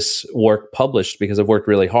 see this work published because I've worked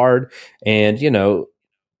really hard. And,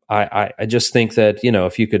 I just think that,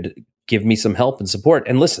 if you could give me some help and support,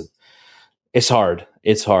 and listen, it's hard.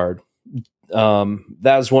 That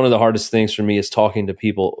was one of the hardest things for me, is talking to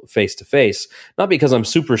people face to face, not because I'm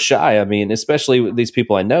super shy. Especially with these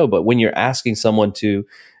people I know, but when you're asking someone to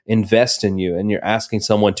invest in you and you're asking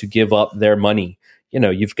someone to give up their money,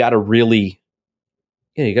 you've got to really,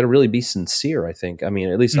 be sincere. I think, at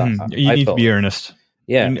least you need to be earnest.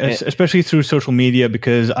 Yeah. And especially through social media,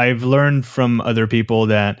 because I've learned from other people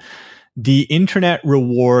that the internet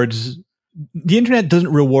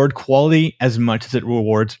doesn't reward quality as much as it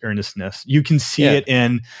rewards earnestness. You can see it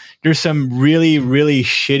in, there's some really, really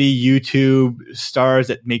shitty YouTube stars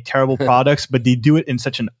that make terrible products, but they do it in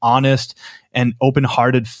such an honest and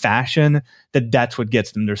open-hearted fashion that's what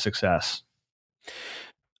gets them their success.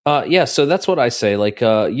 So that's what I say. Like,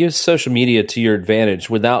 use social media to your advantage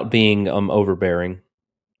without being overbearing.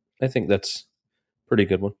 I think that's a pretty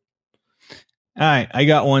good one. All right, I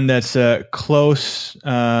got one that's close.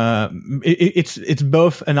 It's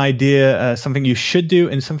both an idea, something you should do,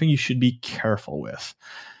 and something you should be careful with.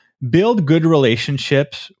 Build good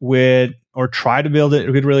relationships or try to build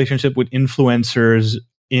a good relationship with influencers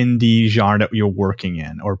in the genre that you're working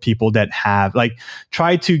in, or people that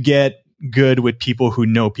try to get good with people who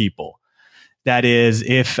know people. That is,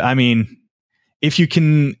 if you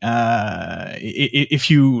can, if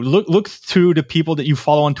you look through the people that you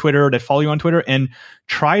follow on Twitter, that follow you on Twitter, and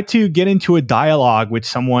try to get into a dialogue with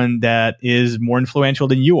someone that is more influential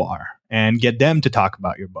than you are, and get them to talk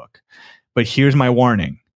about your book. But here's my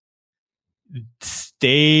warning: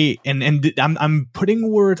 stay and I'm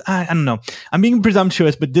putting words. I don't know. I'm being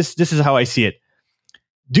presumptuous, but this is how I see it.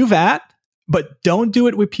 Do that, but don't do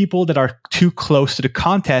it with people that are too close to the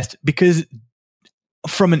contest, because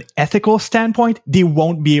from an ethical standpoint, they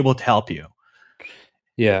won't be able to help you.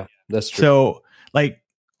 Yeah, that's true. So, like,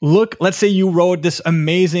 look, let's say you wrote this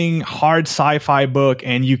amazing hard sci-fi book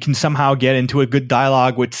and you can somehow get into a good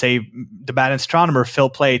dialogue with, say, the bad astronomer Phil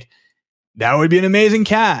Plait. That would be an amazing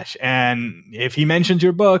catch. And if he mentions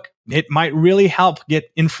your book, it might really help get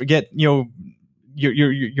your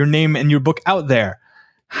name and your book out there.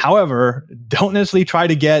 However, don't necessarily try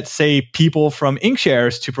to get, say, people from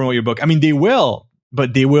Inkshares to promote your book. I mean, they will,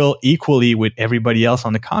 but they will equally with everybody else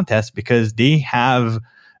on the contest, because they have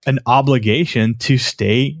an obligation to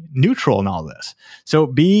stay neutral in all this. So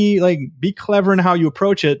be clever in how you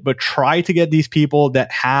approach it, but try to get these people that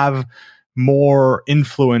have more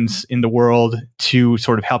influence in the world to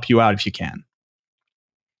sort of help you out if you can.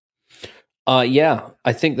 Yeah,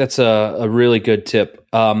 I think that's a really good tip.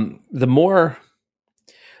 The more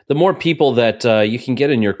people that you can get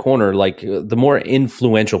in your corner, like the more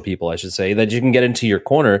influential people, I should say, that you can get into your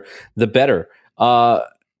corner, the better. I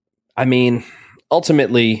mean,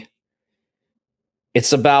 ultimately,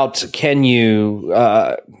 it's about can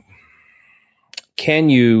you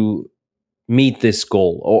meet this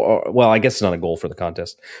goal, or well, I guess it's not a goal for the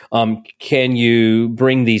contest. Can you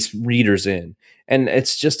bring these readers in? And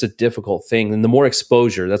it's just a difficult thing. And the more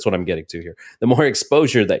exposure, that's what I'm getting to here. The more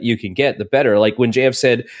exposure that you can get, the better. Like when JF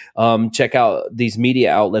said, check out these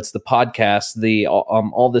media outlets, the podcasts, the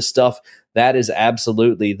all this stuff. That is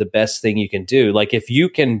absolutely the best thing you can do. Like if you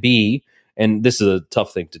can be, and this is a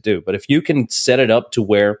tough thing to do, but if you can set it up to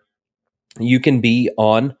where you can be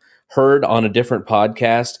heard on a different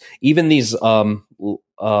podcast, even these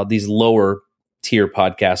lower tier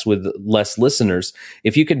podcasts with less listeners,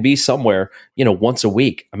 if you could be somewhere, once a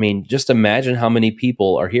week, I mean, just imagine how many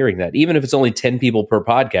people are hearing that. Even if it's only 10 people per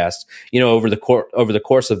podcast, over the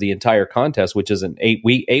course of the entire contest, which is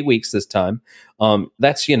 8 weeks this time,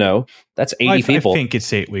 that's 80 people. I think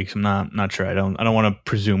it's 8 weeks. I'm not sure. I don't want to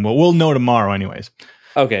presume. Well, we'll know tomorrow anyways.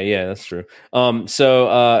 Okay, yeah, that's true.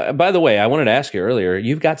 So by the way, I wanted to ask you earlier,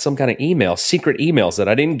 you've got some kind of secret emails that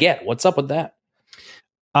I didn't get. What's up with that?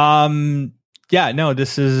 Yeah, no,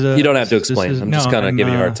 this is... you don't have to explain. I'm just kind of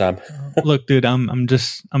giving you a hard time. Look, dude, I'm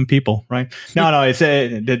people, right? No, it's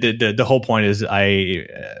the whole point is I'll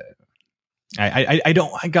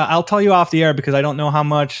tell you off the air, because I don't know how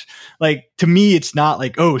much, to me, it's not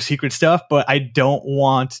like, oh, secret stuff, but I don't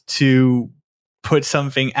want to put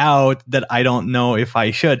something out that I don't know if I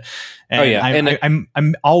should. And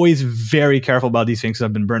I'm always very careful about these things, because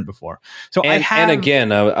I've been burnt before. So and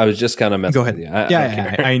again, I was just kind of messing with you.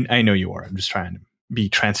 I know you are. I'm just trying to be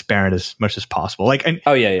transparent as much as possible. I'm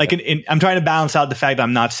trying to balance out the fact that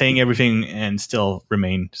I'm not saying everything and still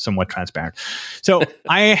remain somewhat transparent. So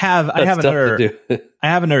I have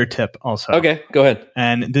another tip also. Okay, go ahead.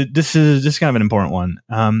 And this is kind of an important one.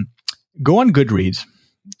 Go on Goodreads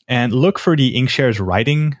and look for the Inkshares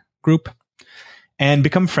writing group and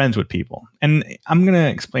become friends with people. And I'm going to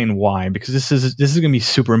explain why, because this is going to be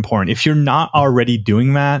super important. If you're not already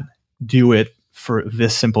doing that, do it for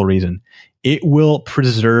this simple reason. It will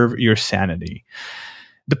preserve your sanity.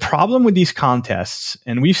 The problem with these contests,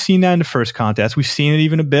 and we've seen that in the first contest, we've seen it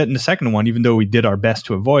even a bit in the second one, even though we did our best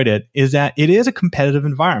to avoid it, is that it is a competitive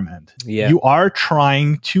environment. Yeah. You are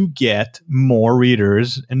trying to get more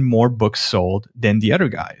readers and more books sold than the other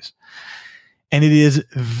guys. And it is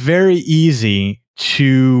very easy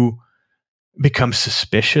to become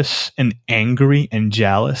suspicious and angry and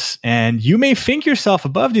jealous. And you may think yourself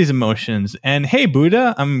above these emotions. And hey,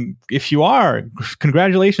 Buddha, if you are,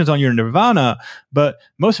 congratulations on your nirvana. But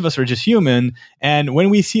most of us are just human. And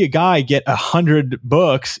when we see a guy get 100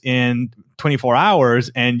 books in 24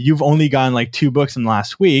 hours, and you've only gotten 2 books in the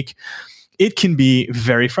last week, it can be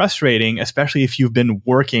very frustrating, especially if you've been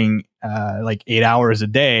working 8 hours a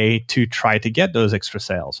day to try to get those extra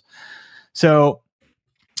sales. So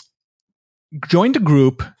join the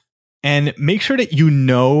group and make sure that you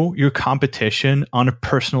know your competition on a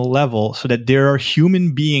personal level, so that there are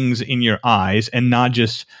human beings in your eyes and not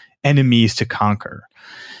just enemies to conquer.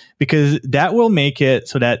 Because that will make it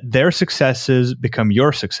so that their successes become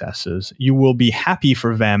your successes. You will be happy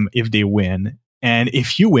for them if they win. And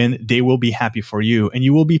if you win, they will be happy for you, and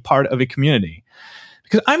you will be part of a community.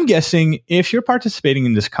 Because I'm guessing if you're participating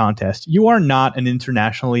in this contest, you are not an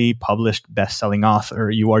internationally published best-selling author.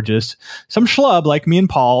 You are just some schlub like me and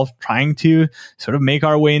Paul trying to sort of make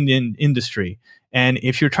our way in the industry. And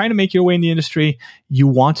if you're trying to make your way in the industry, you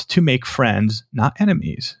want to make friends, not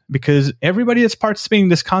enemies, because everybody that's participating in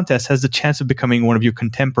this contest has the chance of becoming one of your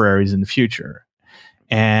contemporaries in the future.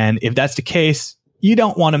 And if that's the case, you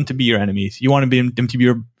don't want them to be your enemies. You want them to be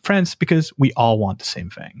your friends, because we all want the same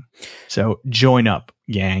thing. So join up,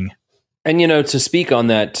 gang. And, to speak on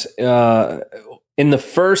that, in the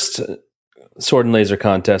first Sword and Laser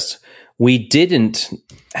contest, we didn't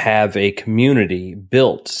have a community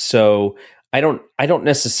built. So I don't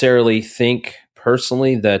necessarily think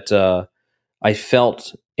personally that I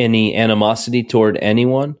felt any animosity toward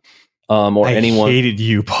anyone. I anyone. hated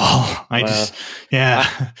you, Paul. I understand.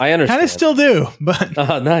 Kind of still do, but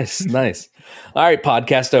nice. All right,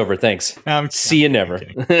 podcast over. Thanks. See you never.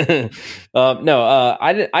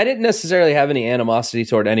 I didn't necessarily have any animosity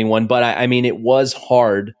toward anyone, but I mean, it was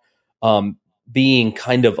hard being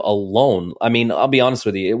kind of alone. I mean, I'll be honest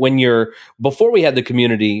with you. Before we had the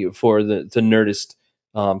community for the Nerdist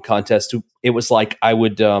contest, it was like I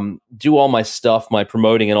would do all my stuff, my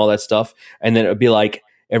promoting and all that stuff, and then it would be like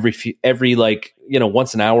every like,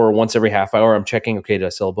 once an hour or once every half hour, I'm checking, okay, did I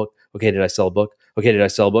sell a book? Okay, did I sell a book? Okay, did I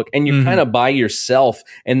sell a book? And you're kind of by yourself.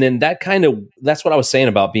 And then that's what I was saying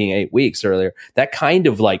about being 8 weeks earlier. That kind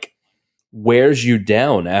of like wears you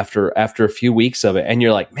down after a few weeks of it. And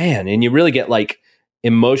you're like, man, and you really get like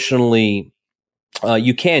emotionally,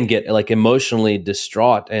 you can get like emotionally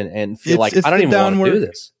distraught and feel like, I don't even want to do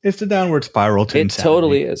this. It's the downward spiral to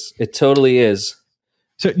insanity. It totally is.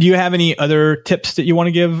 So do you have any other tips that you want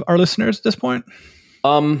to give our listeners at this point?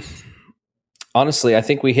 Honestly, I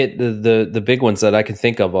think we hit the big ones that I can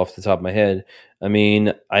think of off the top of my head. I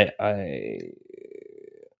mean, I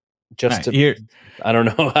don't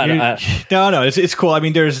know. No, it's cool. I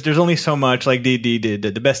mean, there's only so much. Like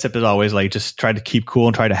the best tip is always like just try to keep cool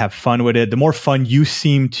and try to have fun with it. The more fun you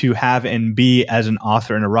seem to have and be as an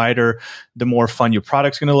author and a writer, the more fun your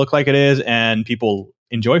product's going to look like it is, and people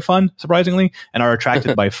enjoy fun, surprisingly, and are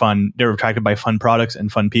attracted by fun. They're attracted by fun products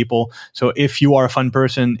and fun people. So if you are a fun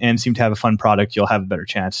person and seem to have a fun product, you'll have a better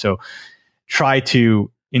chance. So try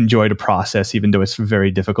to enjoy the process, even though it's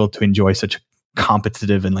very difficult to enjoy such a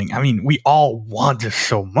competitive and we all want this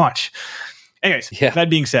so much. Anyways, That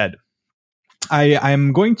being said,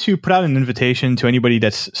 I'm going to put out an invitation to anybody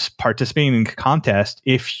that's participating in the contest.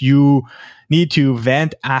 If you need to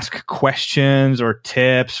vent, ask questions or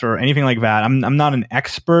tips or anything like that, I'm not an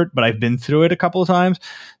expert, but I've been through it a couple of times.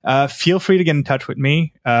 Feel free to get in touch with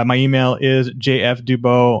me. My email is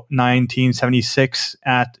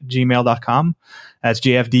jfdubeau1976@gmail.com. That's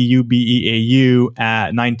jfdubeau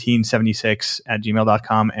at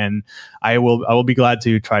 1976@gmail.com. And I will be glad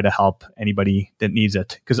to try to help anybody that needs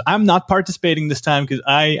it, because I'm not participating this time because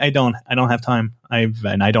I don't have time. I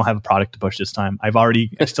don't have a product to push this time. I've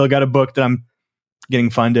still got a book that I'm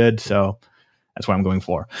getting funded. So that's what I'm going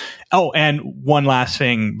for. Oh, and one last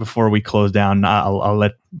thing before we close down, I'll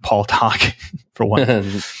let Paul talk for one.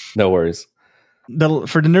 No worries.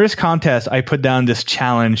 For the Nerdist contest, I put down this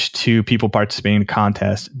challenge to people participating in the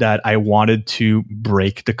contest that I wanted to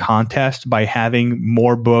break the contest by having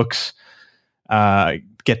more books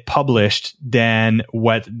get published than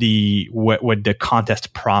what the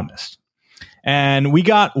contest promised. And we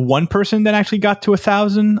got one person that actually got to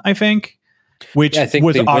 1,000, I think, which I think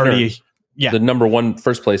was already the number one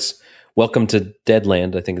first place. Welcome to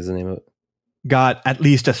Deadland, I think is the name of it. Got at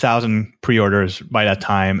least 1,000 pre-orders by that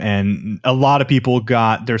time, and a lot of people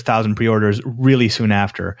got their 1,000 pre-orders really soon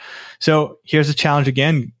after. So here's the challenge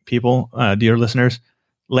again, people, dear listeners.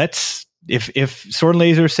 If Sword and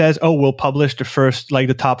Laser says, "Oh, we'll publish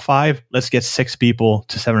the top 5," let's get 6 people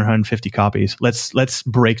to 750 copies. Let's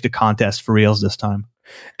break the contest for reals this time.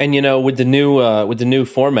 And with the new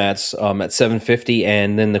formats at 750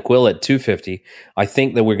 and then the Quill at 250, I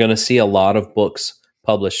think that we're going to see a lot of books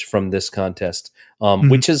published from this contest,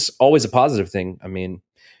 which is always a positive thing. I mean,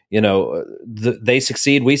 they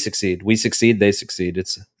succeed, we succeed, they succeed.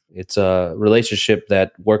 It's a relationship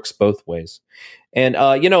that works both ways. And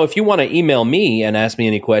if you want to email me and ask me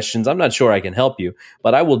any questions, I'm not sure I can help you,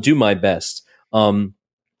 but I will do my best.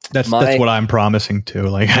 That's what I'm promising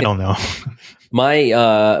too. I don't know.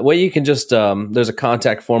 You can just there's a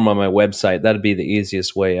contact form on my website. That'd be the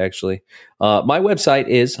easiest way, actually. My website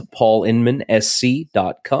is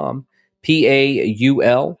paulinmansc.com,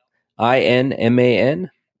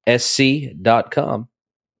 paulinmansc.com.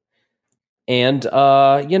 And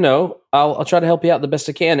I'll try to help you out the best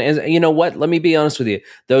I can. And you know what? Let me be honest with you.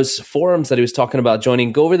 Those forums that he was talking about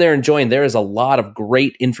joining, go over there and join. There is a lot of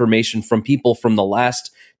great information from people from the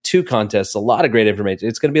last 2 contests, a lot of great information.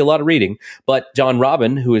 It's going to be a lot of reading, but John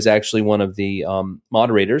Robin, who is actually one of the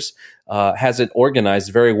moderators, has it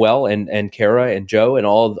organized very well, and Kara and Joe and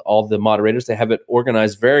all the moderators, they have it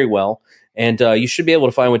organized very well, and you should be able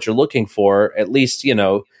to find what you're looking for. At least,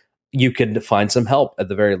 you can find some help at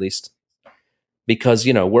the very least, because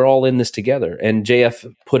we're all in this together. And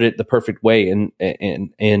JF put it the perfect way in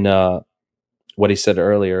what he said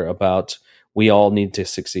earlier about we all need to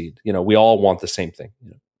succeed. We all want the same thing.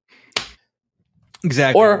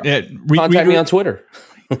 Exactly. Or contact me on Twitter.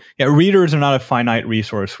 Yeah, readers are not a finite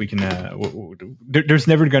resource. We can. There's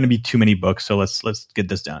never going to be too many books, so let's get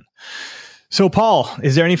this done. So, Paul,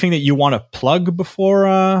 is there anything that you want to plug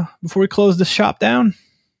before we close this shop down?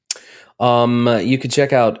 You could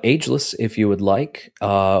check out Ageless if you would like.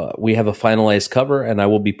 We have a finalized cover, and I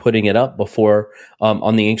will be putting it up before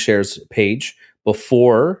on the Inkshares page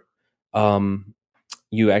before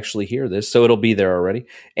you actually hear this, so it'll be there already.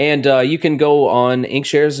 And you can go on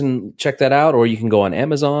Inkshares and check that out, or you can go on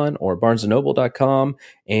Amazon or BarnesandNoble.com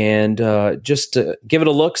and just give it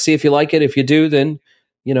a look, see if you like it. If you do, then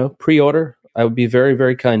pre-order. I would be very,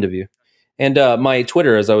 very kind of you. And my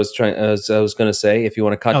Twitter, as I was going to say, if you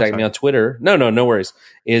want to contact me on Twitter, no worries.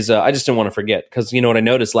 Is I just didn't want to forget, because what I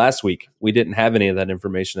noticed last week, we didn't have any of that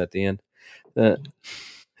information at the end.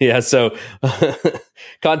 Yeah, so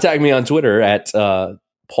contact me on Twitter at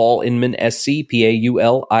Paul Inman SC,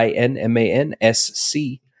 PAULINMAN SC.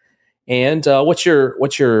 And what's your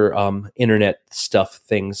internet stuff,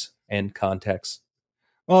 things, and contacts?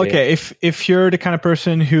 Well, okay. If you're the kind of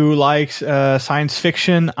person who likes science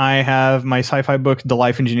fiction, I have my sci-fi book, The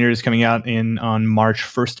Life Engineer, is coming out on March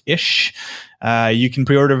 1st-ish. You can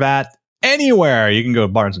pre-order that anywhere. You can go to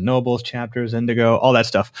Barnes & Noble's, Chapters, Indigo, all that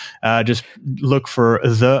stuff. Just look for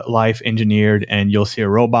The Life Engineered, and you'll see a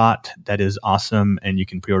robot that is awesome, and you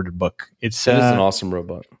can pre-order the book. It is an awesome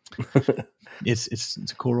robot. It's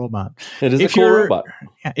a cool robot. It is a cool robot.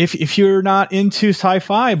 Yeah, if you're not into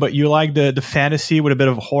sci-fi, but you like the fantasy with a bit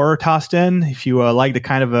of horror tossed in, if you like the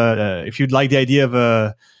kind of if you'd like the idea of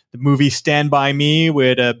the movie Stand By Me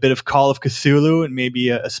with a bit of Call of Cthulhu and maybe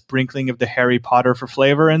a sprinkling of the Harry Potter for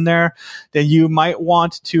flavor in there, then you might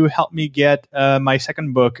want to help me get my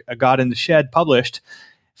second book, A God in the Shed, published.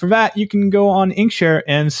 For that, you can go on Inkshare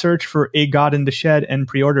and search for A God in the Shed and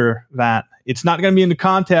pre-order that. It's not going to be in the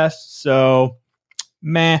contest, so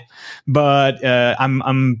meh. But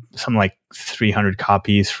I'm some like 300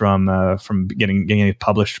 copies from getting it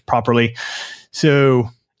published properly. So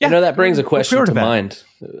yeah, that brings a question to mind.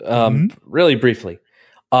 Really briefly,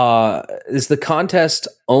 is the contest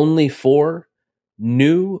only for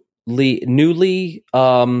newly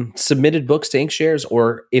submitted books to Inkshares,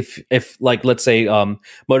 or if like, let's say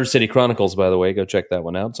Motor City Chronicles, by the way, go check that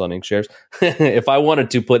one out, it's on Inkshares. If I wanted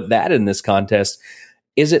to put that in this contest,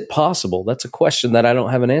 is it possible? That's a question that I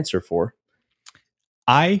don't have an answer for.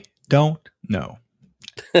 I don't know.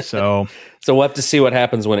 So we'll have to see what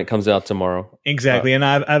happens when it comes out tomorrow. Exactly. And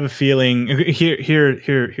I have a feeling here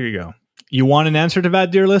you go. You want an answer to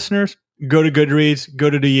that, dear listeners? Go to Goodreads,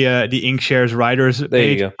 go to the Inkshares writers page. There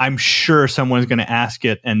you go. I'm sure someone's going to ask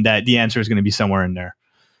it, and that the answer is going to be somewhere in there.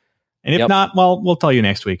 And if not, well, we'll tell you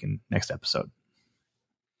next week in next episode.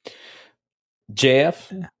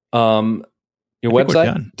 JF, your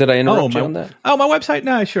website? Did I interrupt you on that? Oh, my website?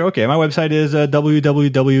 No, sure. Okay. My website is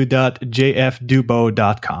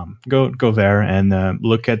www.jfdubo.com. Go there and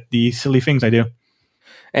look at the silly things I do.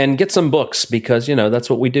 And get some books, because, that's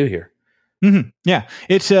what we do here. Mm-hmm. Yeah.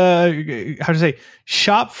 It's, how to say,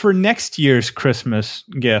 shop for next year's Christmas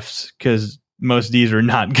gifts, because most of these are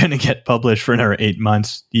not going to get published for another 8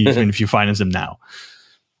 months, even if you finance them now.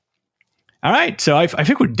 All right. So I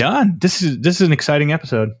think we're done. This is an exciting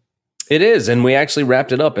episode. It is, and we actually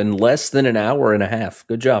wrapped it up in less than an hour and a half.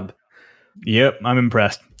 Good job. Yep, I'm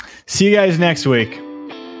impressed. See you guys next week.